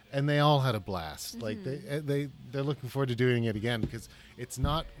 and they all had a blast. Mm-hmm. Like they're looking forward to doing it again, because it's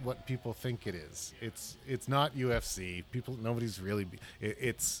not what people think it is. It's not UFC. Nobody's really.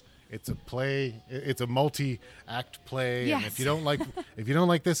 It's a play. It's a multi-act play. Yes. And if you don't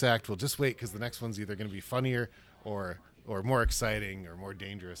like this act, well, just wait, because the next one's either going to be funnier or more exciting or more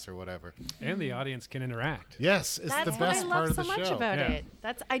dangerous or whatever. And the audience can interact. Yes, it's That's the best what I part love of the so much show. about it.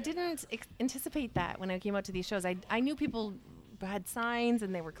 I didn't anticipate that when I came out to these shows. I knew people had signs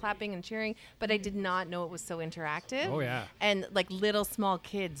and they were clapping and cheering, but I did not know it was so interactive. Oh yeah. And like little small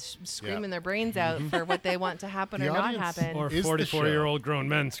kids screaming their brains out for what they want to happen The or not audience happen. Or Is the 44-year-old grown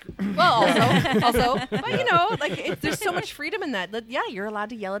men. Well, also, but like there's so much freedom in that. Yeah, you're allowed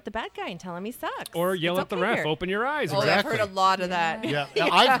to yell at the bad guy and tell him he sucks. Or yell It's at the okay ref. here. Open your eyes. Oh, Exactly. I've heard a lot of that. Yeah,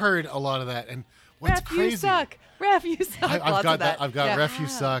 I've heard a lot of that. And what's Ref, crazy? you suck. Ref, you suck. I've Lots got of that. I've got Yeah. ref, you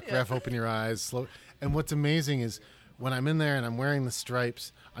suck. Ref, open your eyes. Slow. And what's amazing is when I'm in there and I'm wearing the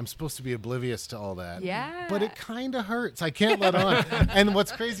stripes, I'm supposed to be oblivious to all that. Yeah. But it kind of hurts. I can't let on. And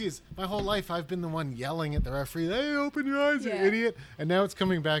what's crazy is my whole life I've been the one yelling at the referee, "Hey, open your eyes, you idiot!" And now it's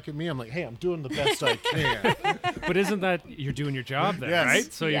coming back at me. I'm like, "Hey, I'm doing the best I can." But isn't that you're doing your job then, Yes.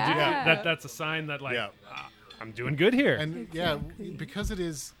 right? So Yeah. that's a sign that like Yeah. I'm doing good here. And because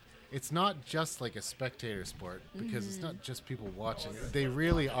it's not just like a spectator sport, because it's not just people watching. They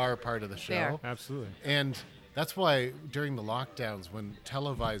really are part of the show. They are. Absolutely. And that's why during the lockdowns, when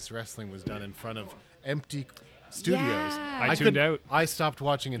televised wrestling was done in front of empty studios, Yeah. I tuned out. I stopped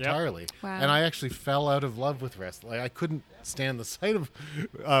watching entirely. Wow. And I actually fell out of love with wrestling. I couldn't stand the sight of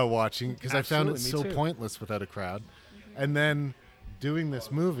watching, because I found it Absolutely, me so too. pointless without a crowd. And then doing this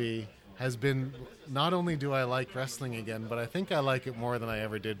movie has been, not only do I like wrestling again, but I think I like it more than I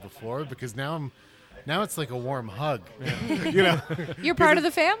ever did before, because now it's like a warm hug. You know, You're part of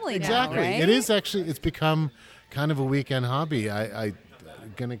the family exactly. now, right? It is actually. It's become kind of a weekend hobby. I'm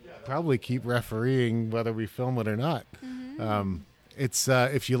gonna probably keep refereeing whether we film it or not. Mm-hmm. It's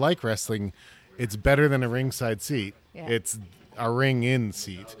if you like wrestling, it's better than a ringside seat. Yeah. It's a ring-in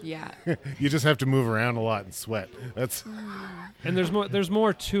seat. Yeah. You just have to move around a lot and sweat. That's And there's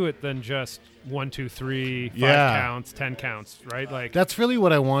more to it than just 1, 2, 3, 5 Yeah. counts, 10 counts, right? Like that's really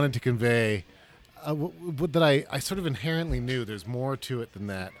what I wanted to convey. That I sort of inherently knew there's more to it than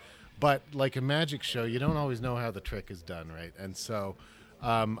that. But like a magic show, you don't always know how the trick is done, right? And so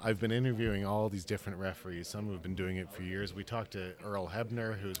I've been interviewing all these different referees. Some have been doing it for years. We talked to Earl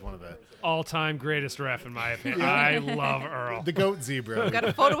Hebner, who's one of the all-time greatest ref in my opinion. I love Earl. goat zebra. Got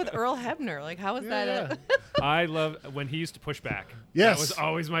a photo with Earl Hebner. Like, how is that? I love when he used to push back. Yes. That was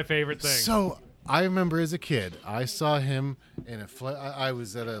always my favorite thing. So I remember as a kid, I saw him in I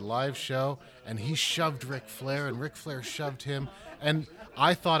was at a live show, and he shoved Ric Flair, and Ric Flair shoved him, and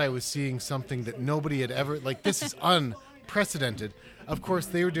I thought I was seeing something that nobody had ever, like, this is unprecedented. Of course,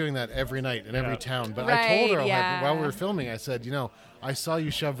 they were doing that every night in every town, but I told her Right, while we were filming, I said, I saw you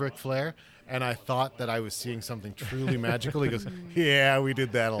shove Ric Flair, and I thought that I was seeing something truly magical. He goes, yeah, we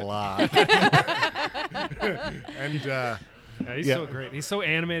did that a lot. And yeah, he's so great. He's so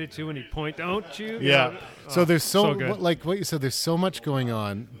animated too when he point, don't you? yeah. So there's so good. like what you said, there's so much going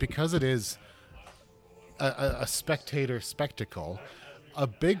on because it is a spectator spectacle. A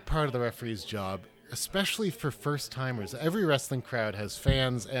big part of the referee's job, especially for first timers, every wrestling crowd has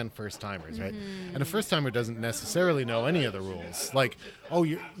fans and first timers, right? And a first timer doesn't necessarily know any of the rules, like, oh,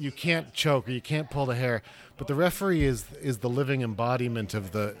 you can't choke or you can't pull the hair. But the referee is the living embodiment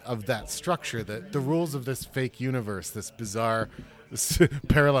of that structure, the rules of this fake universe, this bizarre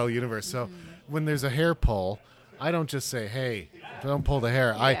parallel universe. So when there's a hair pull, I don't just say, hey, don't pull the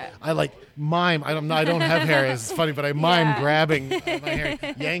hair. I like mime. I don't have hair. It's funny, but I mime grabbing my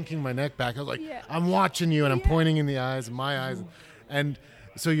hair, yanking my neck back. I was like, I'm watching you, and I'm pointing in the eyes, my eyes, and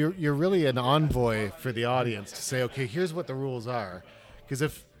so you're really an envoy for the audience to say, okay, here's what the rules are, because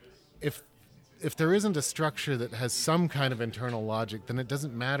if there isn't a structure that has some kind of internal logic, then it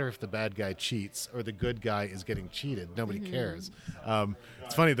doesn't matter if the bad guy cheats or the good guy is getting cheated. Nobody cares.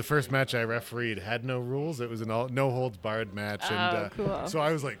 It's funny, the first match I refereed had no rules. It was an no-holds-barred match. And cool. so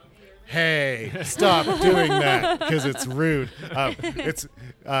I was like, hey, stop doing that, because it's rude. It's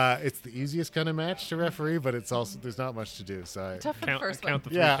the easiest kind of match to referee, but it's also, there's not much to do. So Tough for the first one. count the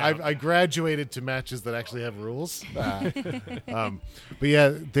 3 yeah, count. I graduated to matches that actually have rules. But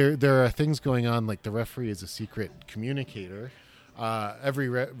yeah, there are things going on, like the referee is a secret communicator. Every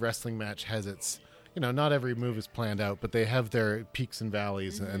wrestling match has its not every move is planned out, but they have their peaks and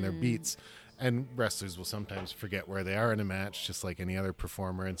valleys and their beats. And wrestlers will sometimes forget where they are in a match, just like any other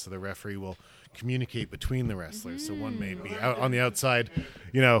performer. And so the referee will communicate between the wrestlers. So one may be out on the outside,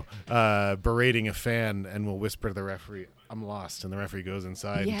 berating a fan, and will whisper to the referee, "I'm lost." And the referee goes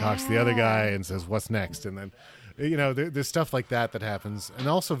inside and talks to the other guy and says, "What's next?" And then, there's stuff like that happens. And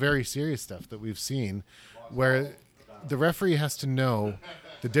also very serious stuff that we've seen where the referee has to know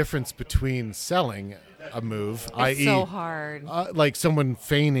the difference between selling a move, i.e. so hard. Like someone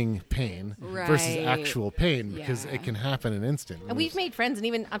feigning pain versus actual pain, because it can happen in an instant. And we've made friends, and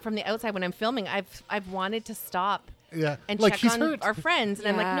even from the outside when I'm filming, I've wanted to stop and like check on hurt. our friends, and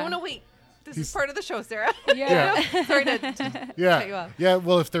I'm like, no, wait. This is part of the show, Sarah. Sorry to cut you off. Yeah,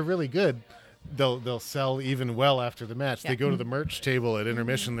 well, if they're really good, they'll sell even well after the match. They go to the merch table at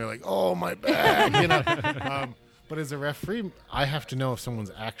intermission, they're like, "Oh, my back," But as a referee, I have to know if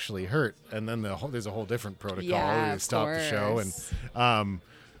someone's actually hurt, and then there's a whole different protocol. Yeah, they stop the show, and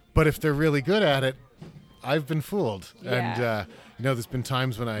but if they're really good at it, I've been fooled. Yeah. And there's been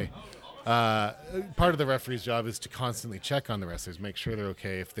times when part of the referee's job is to constantly check on the wrestlers, make sure they're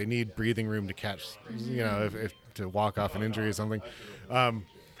okay. If they need breathing room to catch, if to walk off an injury or something,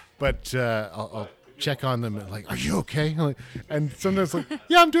 but I'll check on them and like, "Are you okay?" And sometimes like,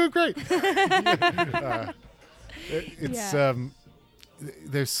 "Yeah, I'm doing great."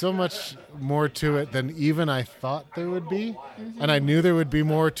 There's so much more to it than even I thought there would be, and I knew there would be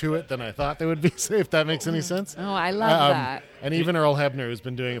more to it than I thought there would be. If that makes any sense. Oh, I love that. And even Earl Hebner, who's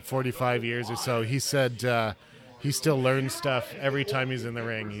been doing it 45 years or so, he said he still learns stuff every time he's in the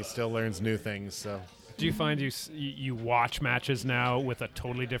ring. He still learns new things. So. Do you find you watch matches now with a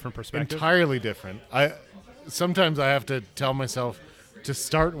totally different perspective? Entirely different. Sometimes I have to tell myself to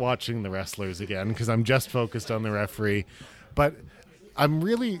start watching the wrestlers again because I'm just focused on the referee. But I'm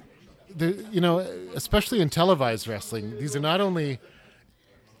really, especially in televised wrestling, these are not only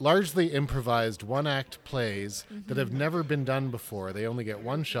largely improvised one-act plays that have never been done before. They only get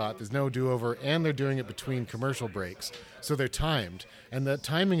one shot. There's no do-over, and they're doing it between commercial breaks. So they're timed. And the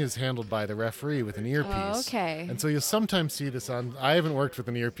timing is handled by the referee with an earpiece. Oh, okay. And so you'll sometimes see this on... I haven't worked with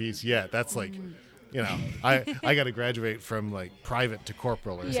an earpiece yet. That's like... I got to graduate from like private to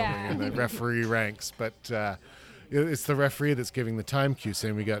corporal or something in the referee ranks. But it's the referee that's giving the time cue,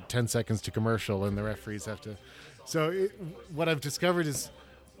 saying we got 10 seconds to commercial, and the referees have to... So what I've discovered is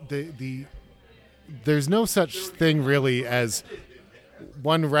there's no such thing really as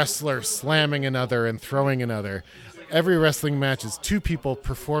one wrestler slamming another and throwing another. Every wrestling match is two people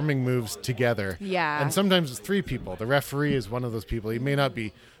performing moves together. Yeah. And sometimes it's three people. The referee is one of those people. He may not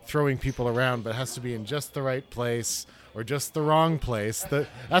be throwing people around, but has to be in just the right place or just the wrong place.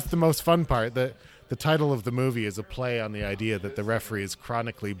 That's the most fun part. The title of the movie is a play on the idea that the referee is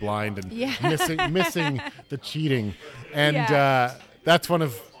chronically blind and missing the cheating. And that's one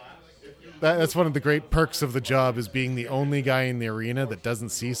of the great perks of the job, is being the only guy in the arena that doesn't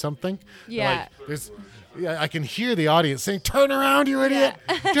see something. Yeah. I can hear the audience saying, "Turn around, you idiot!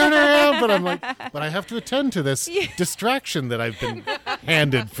 Turn around!" But I'm like, but I have to attend to this distraction that I've been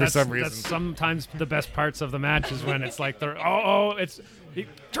handed for some reason. That's sometimes the best parts of the match is when it's like turn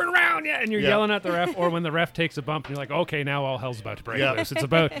around, and you're yelling at the ref, or when the ref takes a bump and you're like, okay, now all hell's about to break loose. It's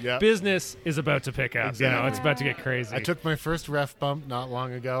about business is about to pick up. Exactly. It's about to get crazy. I took my first ref bump not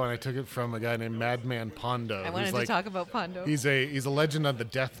long ago, and I took it from a guy named Madman Pondo. I wanted to talk about Pondo. He's a legend on the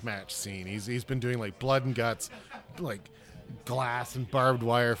death match scene. He's been doing like blood and guts, like glass and barbed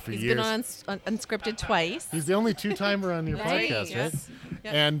wire for years. He's been on Unscripted twice. He's the only two-timer on your podcast, right?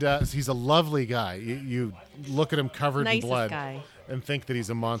 Yep. And so he's a lovely guy. You look at him covered in blood and think that he's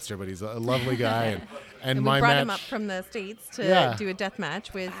a monster, but he's a lovely guy. And we brought him up from the States to do a death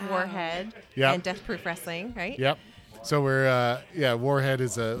match with Warhead and Death Proof Wrestling, right? Yep. So we're Warhead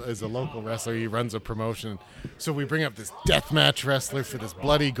is a local wrestler. He runs a promotion. So we bring up this death match wrestler for this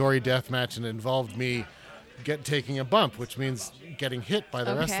bloody, gory death match, and it involved me taking a bump, which means getting hit by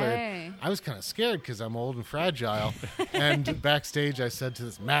the wrestler. And I was kind of scared because I'm old and fragile. And backstage, I said to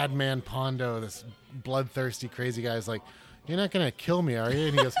this Madman Pondo, this bloodthirsty, crazy guy, like, "You're not going to kill me, are you?"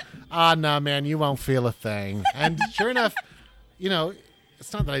 And he goes, "Nah, man, you won't feel a thing." And sure enough,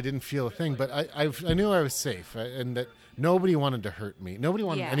 it's not that I didn't feel a thing, but I knew I was safe, and that nobody wanted to hurt me. Nobody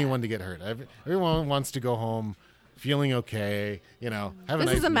wanted anyone to get hurt. Everyone wants to go home feeling okay, have a nice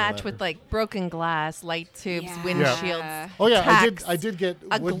This is a match after. with like broken glass, light tubes, windshields. Oh yeah, tacks, I did get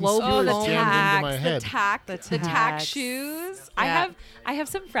a wooden globe skewers phone, jammed into my head. The tack shoes. I have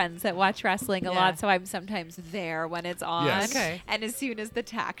some friends that watch wrestling a lot, so I'm sometimes there when it's on. Yes. Okay. And as soon as the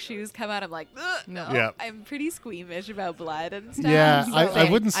tack shoes come out, I'm like, ugh, no. Yeah. I'm pretty squeamish about blood and stuff. Yeah, so I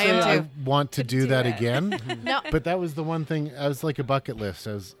wouldn't I say am I too. want to do do that it. again. No. But that was the one thing. I was like a bucket list.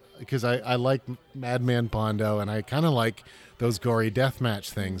 Because I like Madman Pondo, and I kind of like those gory deathmatch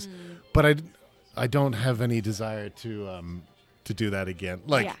things. But I don't have any desire to do that again.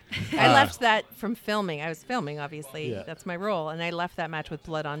 Like, Yeah. I left that from filming. I was filming, obviously. Yeah. That's my role. And I left that match with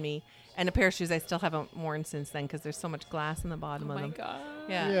blood on me and a pair of shoes I still haven't worn since then because there's so much glass in the bottom Oh of my them. god.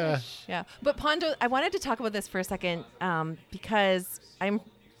 Yeah. yeah, But Pondo, I wanted to talk about this for a second because I'm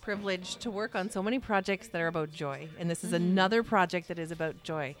privileged to work on so many projects that are about joy. And this is another project that is about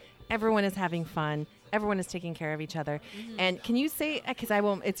joy. Everyone is having fun. Everyone is taking care of each other. And can you say, because I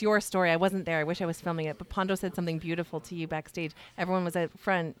won't, it's your story. I wasn't there. I wish I was filming it. But Pondo said something beautiful to you backstage. Everyone was out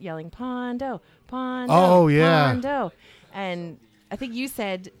front yelling, Pondo, Pondo. Oh, yeah. Pondo. And I think you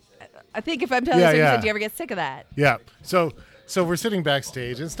said, I think if I'm telling you, you said, do you ever get sick of that? Yeah. So we're sitting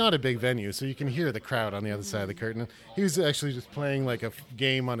backstage. It's not a big venue, so you can hear the crowd on the other side of the curtain. He was actually just playing like a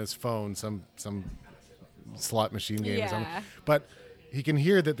game on his phone, some slot machine game or something. But he can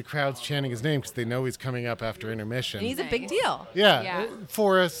hear that the crowd's chanting his name because they know he's coming up after intermission. And he's a big deal. Yeah,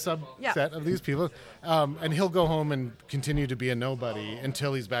 for a subset of these people. And he'll go home and continue to be a nobody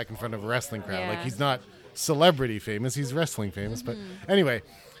until he's back in front of a wrestling crowd. Yeah. Like, he's not celebrity famous, he's wrestling famous. But anyway,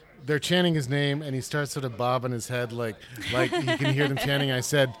 they're chanting his name, and he starts sort of bobbing his head like you can hear them chanting. I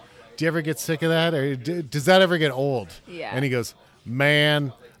said, do you ever get sick of that? Or does that ever get old? Yeah. And he goes,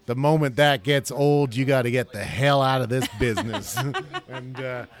 man, the moment that gets old, you got to get the hell out of this business. and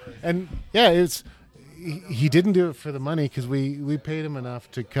yeah, it's he didn't do it for the money because we paid him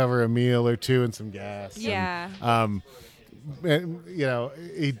enough to cover a meal or two and some gas. Yeah. And, you know,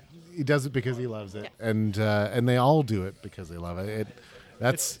 he does it because he loves it, and they all do it because they love it.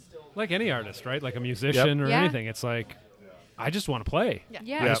 That's like any artist, right? Like a musician or Yeah. anything. It's like, I just want to play.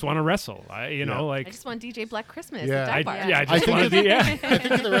 Yeah. I just want to wrestle. I I just want DJ Black Christmas. Yeah. at Dive Bar. I I just think want to it- be. Yeah. I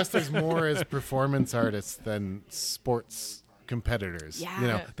think of the wrestlers more as performance artists than sports competitors. Yeah. You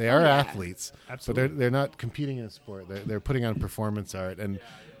know, they are athletes, Absolutely. but they're not competing in a sport. They're putting on performance art. And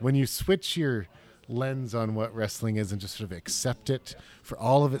when you switch your lens on what wrestling is and just sort of accept it for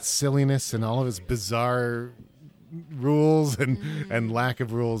all of its silliness and all of its bizarre rules and lack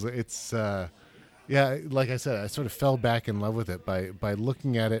of rules, it's like I said, I sort of fell back in love with it by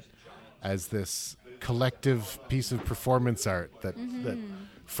looking at it as this collective piece of performance art that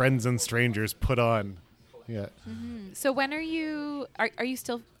friends and strangers put on. Yeah. So when are you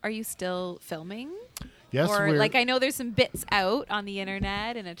still filming? Yes, Or we're, like I know there's some bits out on the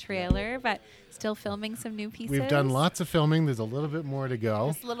internet and a trailer, but still filming some new pieces. we've done lots of filming. There's a little bit more to go.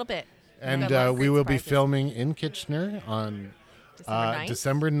 Just a little bit. And Got lots of we great will be surprises. filming in Kitchener on December 9th?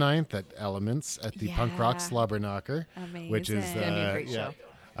 December 9th at Elements at the Punk Rock Yeah. Slobberknocker, which is Amazing. It's gonna be a great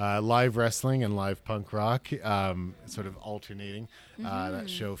show. live wrestling and live punk rock, sort of alternating. That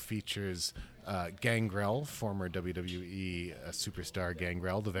show features Gangrel, former WWE superstar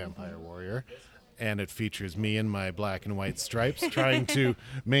Gangrel, the Vampire Warrior. And it features me in my black and white stripes trying to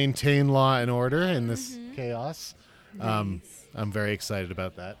maintain law and order in this chaos. I'm very excited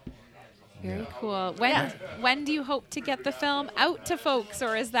about that. Very cool. When do you hope to get the film out to folks,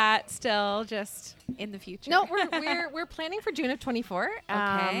 or is that still just in the future? No, we're planning for June of 24.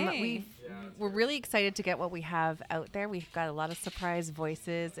 Okay. We're really excited to get what we have out there. We've got a lot of surprise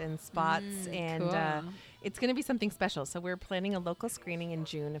voices and spots, and cool. it's going to be something special. So we're planning a local screening in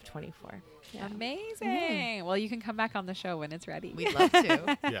June of 24. Yeah. Amazing. Well, you can come back on the show when it's ready. We'd love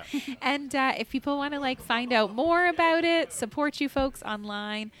to. Yeah. And if people want to find out more about it, support you folks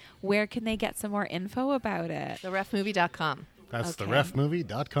online, where can they get some more info about it? TheRefMovie.com. That's Okay.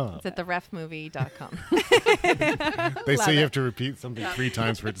 therefmovie.com. It's at TheRefMovie.com. They Love say you it. have to repeat something 3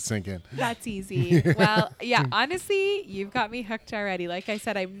 times for it to sink in. That's easy. Well, yeah, honestly, you've got me hooked already. Like I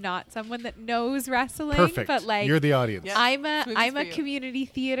said, I'm not someone that knows wrestling, Perfect. but You're the audience. Yeah. I'm Movie's a for you. community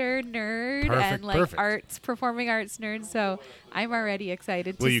theater nerd Perfect, and perfect. performing arts nerd, so I'm already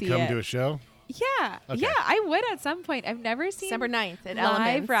excited Will to you see come it. to a show? Yeah, Okay. yeah, I would at some point. I've never seen December 9th at live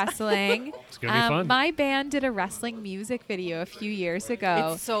Elements. wrestling. It's gonna be fun. My band did a wrestling music video a few years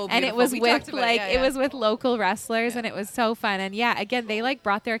ago. It's so and it beautiful. was We with talked about it. Yeah, it yeah. was with local wrestlers, and it was so fun. And yeah, again, they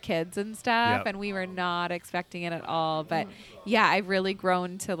brought their kids and stuff, Yep. and we were not expecting it at all. But yeah, I've really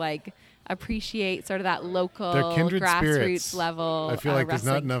grown to appreciate sort of that local They're kindred grassroots spirits. level. I feel like there's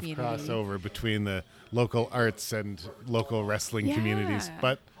not wrestling enough community. crossover between the local arts and local wrestling communities. Yeah.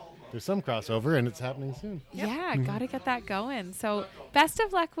 But there's some crossover, and it's happening soon. Yeah, gotta get that going. So best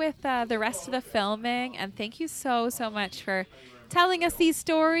of luck with the rest of the filming, and thank you so much for telling us these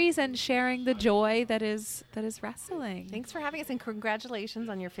stories and sharing the joy that is wrestling. Thanks for having us, and congratulations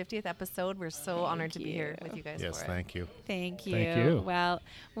on your 50th episode. We're so honored to be here with you guys. Yes, thank you. Thank you. Thank you. Well,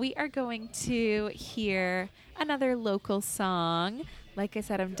 we are going to hear another local song. Like I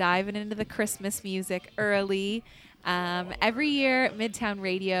said, I'm diving into the Christmas music early. Every year, Midtown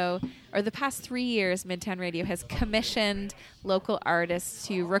Radio, or the past 3 years, Midtown Radio has commissioned local artists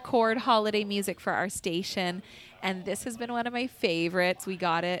to record holiday music for our station. And this has been one of my favorites. We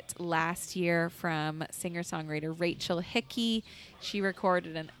got it last year from singer-songwriter Rachel Hickey. She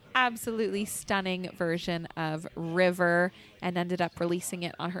recorded an absolutely stunning version of River and ended up releasing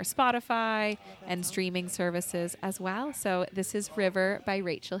it on her Spotify and streaming services as well. So this is River by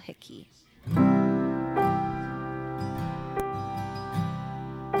Rachel Hickey.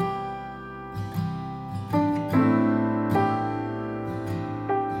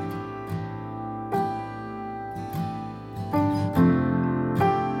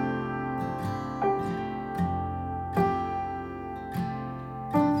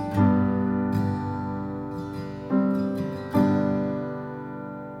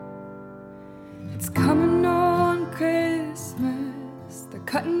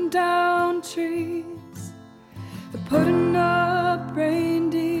 Cutting down trees, they're putting up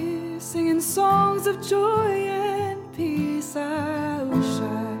reindeer, singing songs of joy and peace. I wish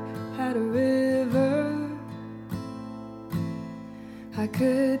I had a river I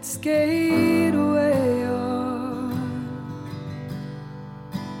could skate away on,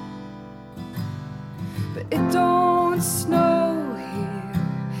 but it don't snow here,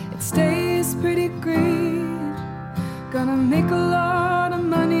 it stays pretty green. Gonna make a lot of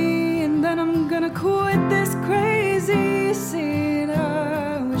money and then I'm gonna quit this crazy scene.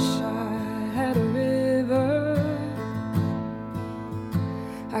 I wish I had a river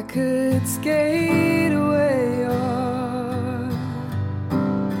I could skate away on.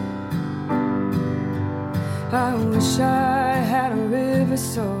 I wish I had a river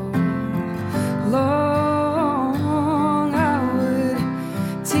so long I would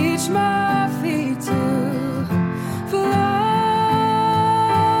teach my feet to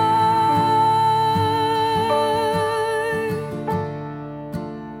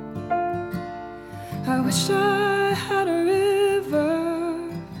I wish I had a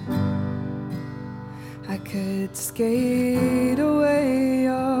river I could skate away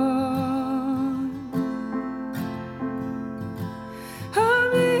on. I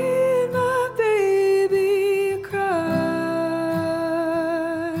made my baby cry.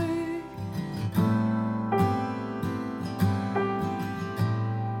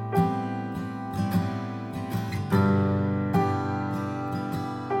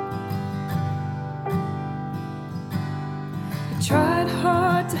 Tried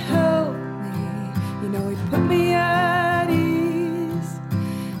hard to help me, you know he put me at ease,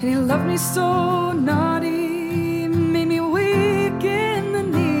 and he loved me so naughty, made me weak in the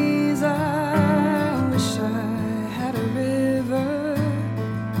knees. I wish I had a river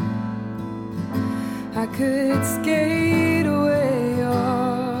I could skate away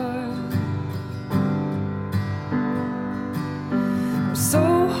on. I'm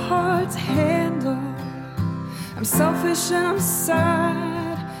so hard to handle, I'm selfish and I'm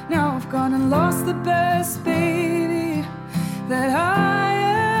sad. Now I've gone and lost the best baby that I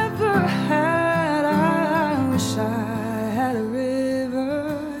ever had. I wish I had a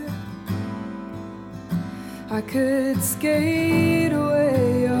river I could skate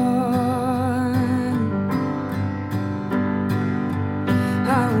away on.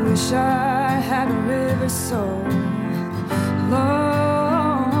 I wish I had a river so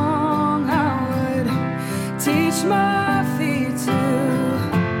long I would teach my feet to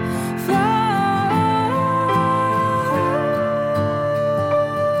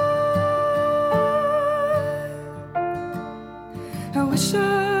I wish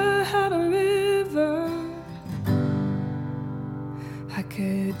I had a river I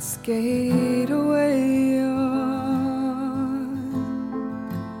could skate away on.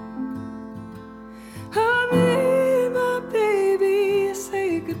 I made my baby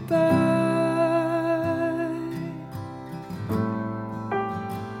say goodbye.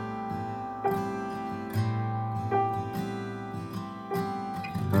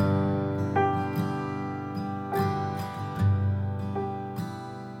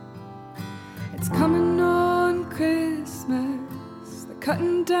 It's coming on Christmas, they're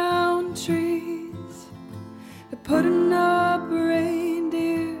cutting down trees, they're putting up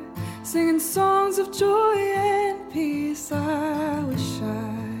singing songs of joy and peace. I wish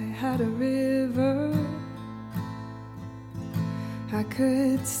I had a river I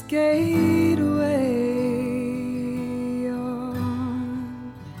could skate away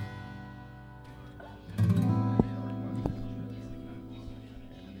on.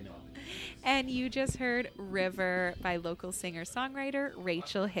 And you just heard River by local singer-songwriter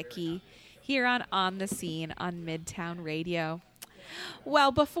Rachel Hickey here on the Scene on Midtown Radio.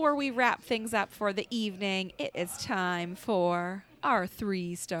 Well, before we wrap things up for the evening, it is time for our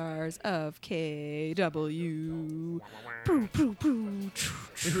 3 stars of KW. We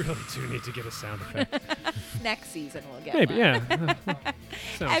really do need to get a sound effect. Next season we'll get Maybe, one. yeah.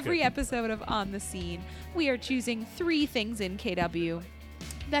 Sounds Every good. episode of On the Scene, we are choosing 3 things in KW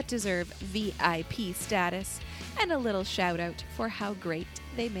that deserve VIP status and a little shout out for how great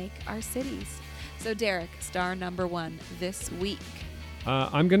they make our cities. So Derek, star number 1 this week.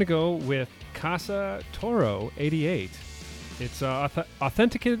 I'm going to go with Casa Toro 88. It's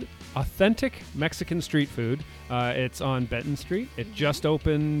authentic Mexican street food. It's on Benton Street. It just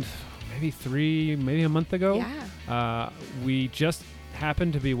opened maybe a month ago. Yeah. We just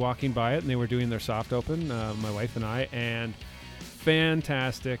happened to be walking by it, and they were doing their soft open, my wife and I, and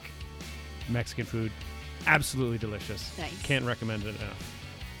fantastic Mexican food. Absolutely delicious. Nice. Can't recommend it enough.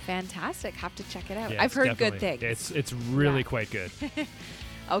 Fantastic. Have to check it out. Yeah, I've heard definitely. good things. It's really Yeah. quite good.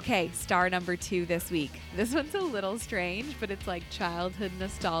 Okay, star number 2 this week. This one's a little strange, but it's like childhood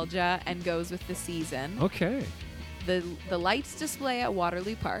nostalgia and goes with the season. Okay. The lights display at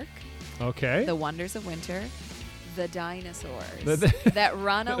Waterloo Park, Okay. the wonders of winter, the dinosaurs The- that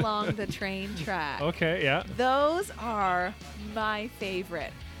run along the train track. Okay, yeah. Those are my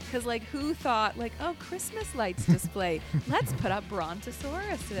favorite. Because, like, who thought, like, oh, Christmas lights display. Let's put up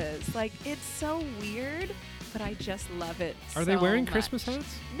brontosauruses. Like, it's so weird, but I just love it Are they wearing much. Christmas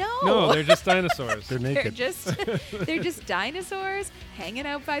hats? No. No, they're just dinosaurs. They're They're naked. they're just dinosaurs hanging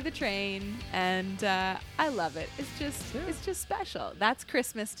out by the train, and I love it. It's just special. That's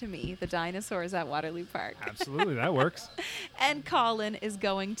Christmas to me. The dinosaurs at Waterloo Park. Absolutely, that works. And Colin is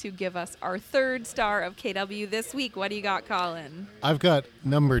going to give us our 3rd star of KW this week. What do you got, Colin? I've got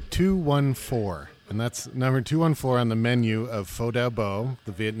number 214, and that's number 214 on the menu of Pho Dao Bo,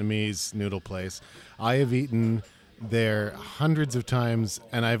 the Vietnamese noodle place. I have eaten there hundreds of times,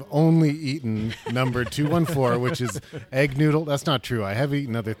 and I've only eaten number 214, which is egg noodle. That's not true. I have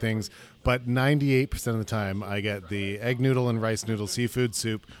eaten other things, but 98% of the time I get the egg noodle and rice noodle seafood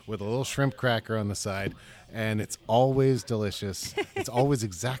soup with a little shrimp cracker on the side, and it's always delicious. It's always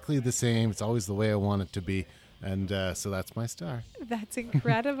exactly the same. It's always the way I want it to be. And so that's my star. That's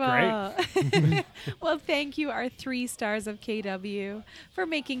incredible. Great. Well, thank you, our 3 stars of KW, for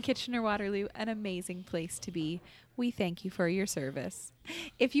making Kitchener-Waterloo an amazing place to be. We thank you for your service.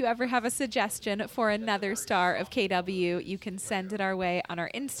 If you ever have a suggestion for another star of KW, you can send it our way on our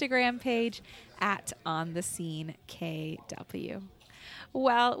Instagram page at OnTheSceneKW.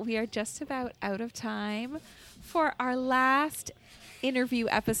 Well, we are just about out of time for our last interview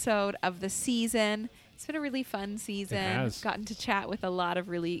episode of the season. It's been a really fun season. It has. Gotten to chat with a lot of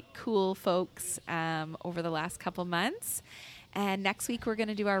really cool folks over the last couple months. And next week, we're going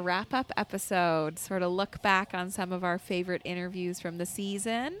to do our wrap-up episode, sort of look back on some of our favorite interviews from the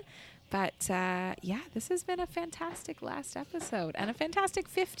season. But, yeah, this has been a fantastic last episode and a fantastic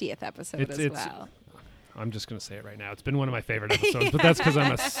 50th episode as well. I'm just going to say it right now. It's been one of my favorite episodes, but that's because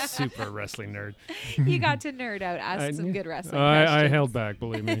I'm a super wrestling nerd. You got to nerd out, ask some good wrestling I questions. held back,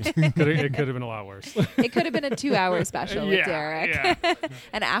 believe me. It could have been a lot worse. It could have been a 2-hour special with Yeah, Derek. yeah.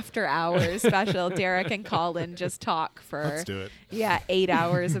 An after-hours special. Derek and Colin just talk for Let's do it. 8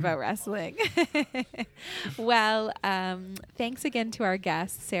 hours about wrestling. Well, thanks again to our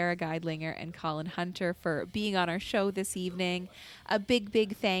guests, Sara Geidlinger and Colin Hunter, for being on our show this evening. A big,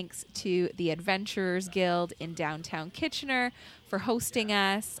 big thanks to the Adventurers Guild in downtown Kitchener for hosting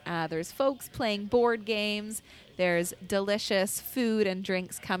us. There's folks playing board games. There's delicious food and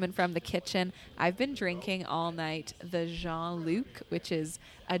drinks coming from the kitchen. I've been drinking all night the Jean-Luc, which is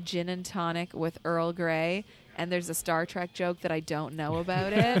a gin and tonic with Earl Grey. And there's a Star Trek joke that I don't know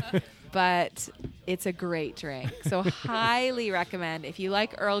about it, but it's a great drink. So highly recommend. If you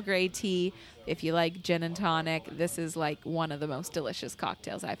like Earl Grey tea, if you like gin and tonic, this is like one of the most delicious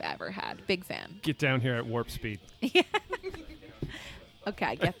cocktails I've ever had. Big fan. Get down here at warp speed. Okay,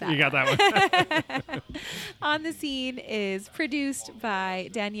 I get that. You got that one. On the Scene is produced by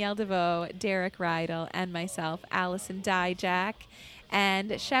Danielle DeVoe, Derek Rydell, and myself, Allison Dijak.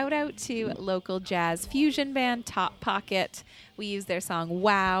 And shout out to local jazz fusion band Top Pocket. We use their song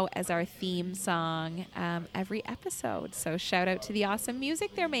Wow as our theme song every episode. So shout out to the awesome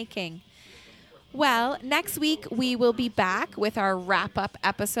music they're making. Well, next week we will be back with our wrap-up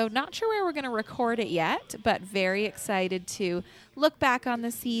episode. Not sure where we're going to record it yet, but very excited to look back on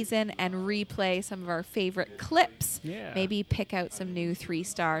the season and replay some of our favorite clips. Yeah. Maybe pick out some new 3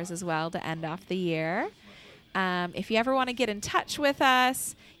 stars as well to end off the year. If you ever want to get in touch with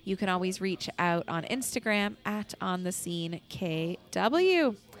us, you can always reach out on Instagram at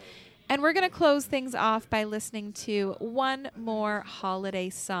OnTheSceneKW. And we're going to close things off by listening to one more holiday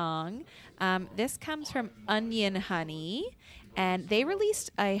song. This comes from Onion Honey, and they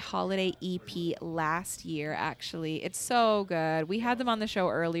released a holiday EP last year, actually. It's so good. We had them on the show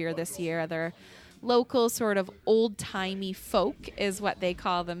earlier this year. They're local sort of old-timey folk is what they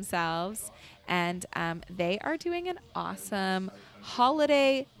call themselves. And they are doing an awesome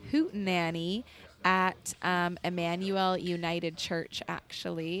holiday hootenanny at Emmanuel United Church,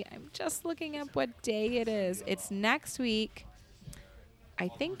 actually. I'm just looking up what day it is. It's next week. I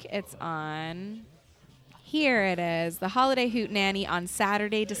think it's on... Here it is. The Holiday Hootenanny on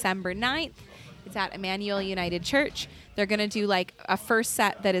Saturday, December 9th. It's at Emmanuel United Church. They're going to do like a first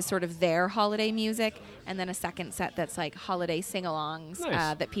set that is sort of their holiday music, and then a second set that's like holiday sing-alongs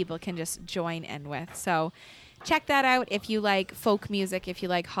that people can just join in with. So check that out if you like folk music, if you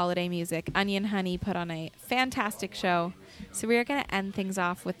like holiday music. Onion Honey put on a fantastic show. So we're going to end things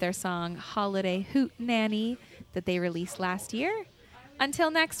off with their song Holiday Hootenanny that they released last year.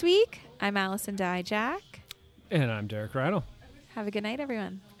 Until next week, I'm Allison Dijak. And I'm Derek Rattle. Have a good night,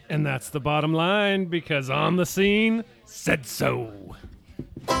 everyone. And that's the bottom line, because On the Scene said so.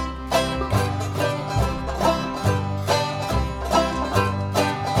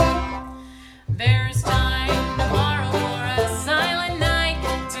 There's time tomorrow for a silent night.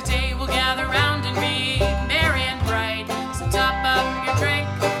 Today we'll gather round and be merry and bright. So top up your drink,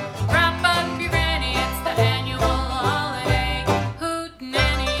 wrap up your granny. It's the annual holiday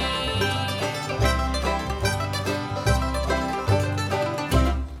hootenanny.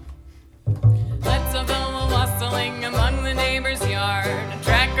 Let's all go a-wassailing among the neighbor's yard and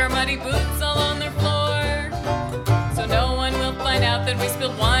track our muddy boots all on their floor, so no one will find out that we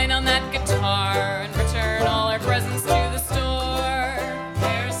spilled wine on that guitar and return all our presents to the store.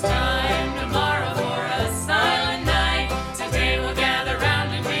 There's time tomorrow for a silent night. Today we'll gather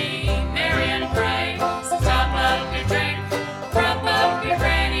round and be merry and bright. So top up your drink, prop up your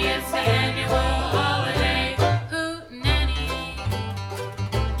granny. It's the annual holiday hootenanny.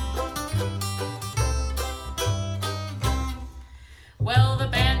 Well, the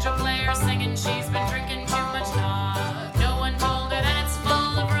banjo player singing, she's been drinking too much nog. No one told her that it's full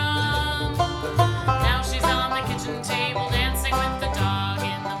of rum. Now she's on the kitchen table dancing with the dog.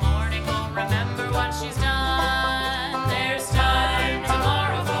 In the morning won't remember what she's done. There's time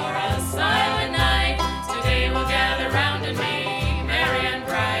tomorrow for a silent night. Today we'll gather round and be merry and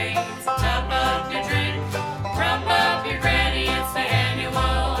bright. So top up your drink, prop up your granny. It's the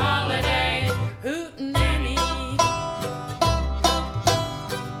annual holiday hootenanny.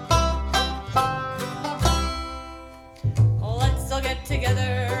 Let's all get together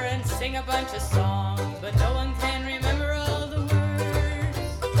and sing a bunch of songs, but no one can remember all the words.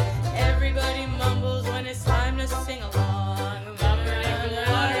 Everybody mumbles when it's time to sing along. Mumbling the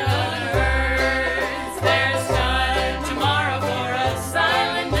water on the birds. There's time tomorrow for a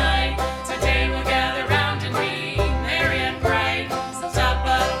silent night. Today we'll gather round and be merry and bright. So top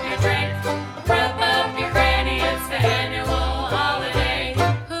up your drink, prop up your granny. It's the annual holiday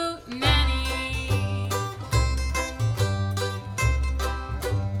hootenanny.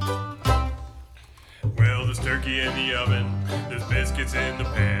 Well, there's turkey in the oven, there's biscuits in the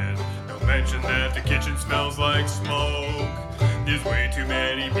pan. Don't mention that the kitchen smells like smoke. There's way too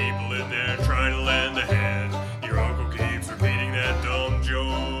many people in there trying to lend a hand. Your uncle keeps repeating that dumb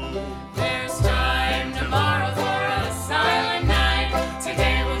joke.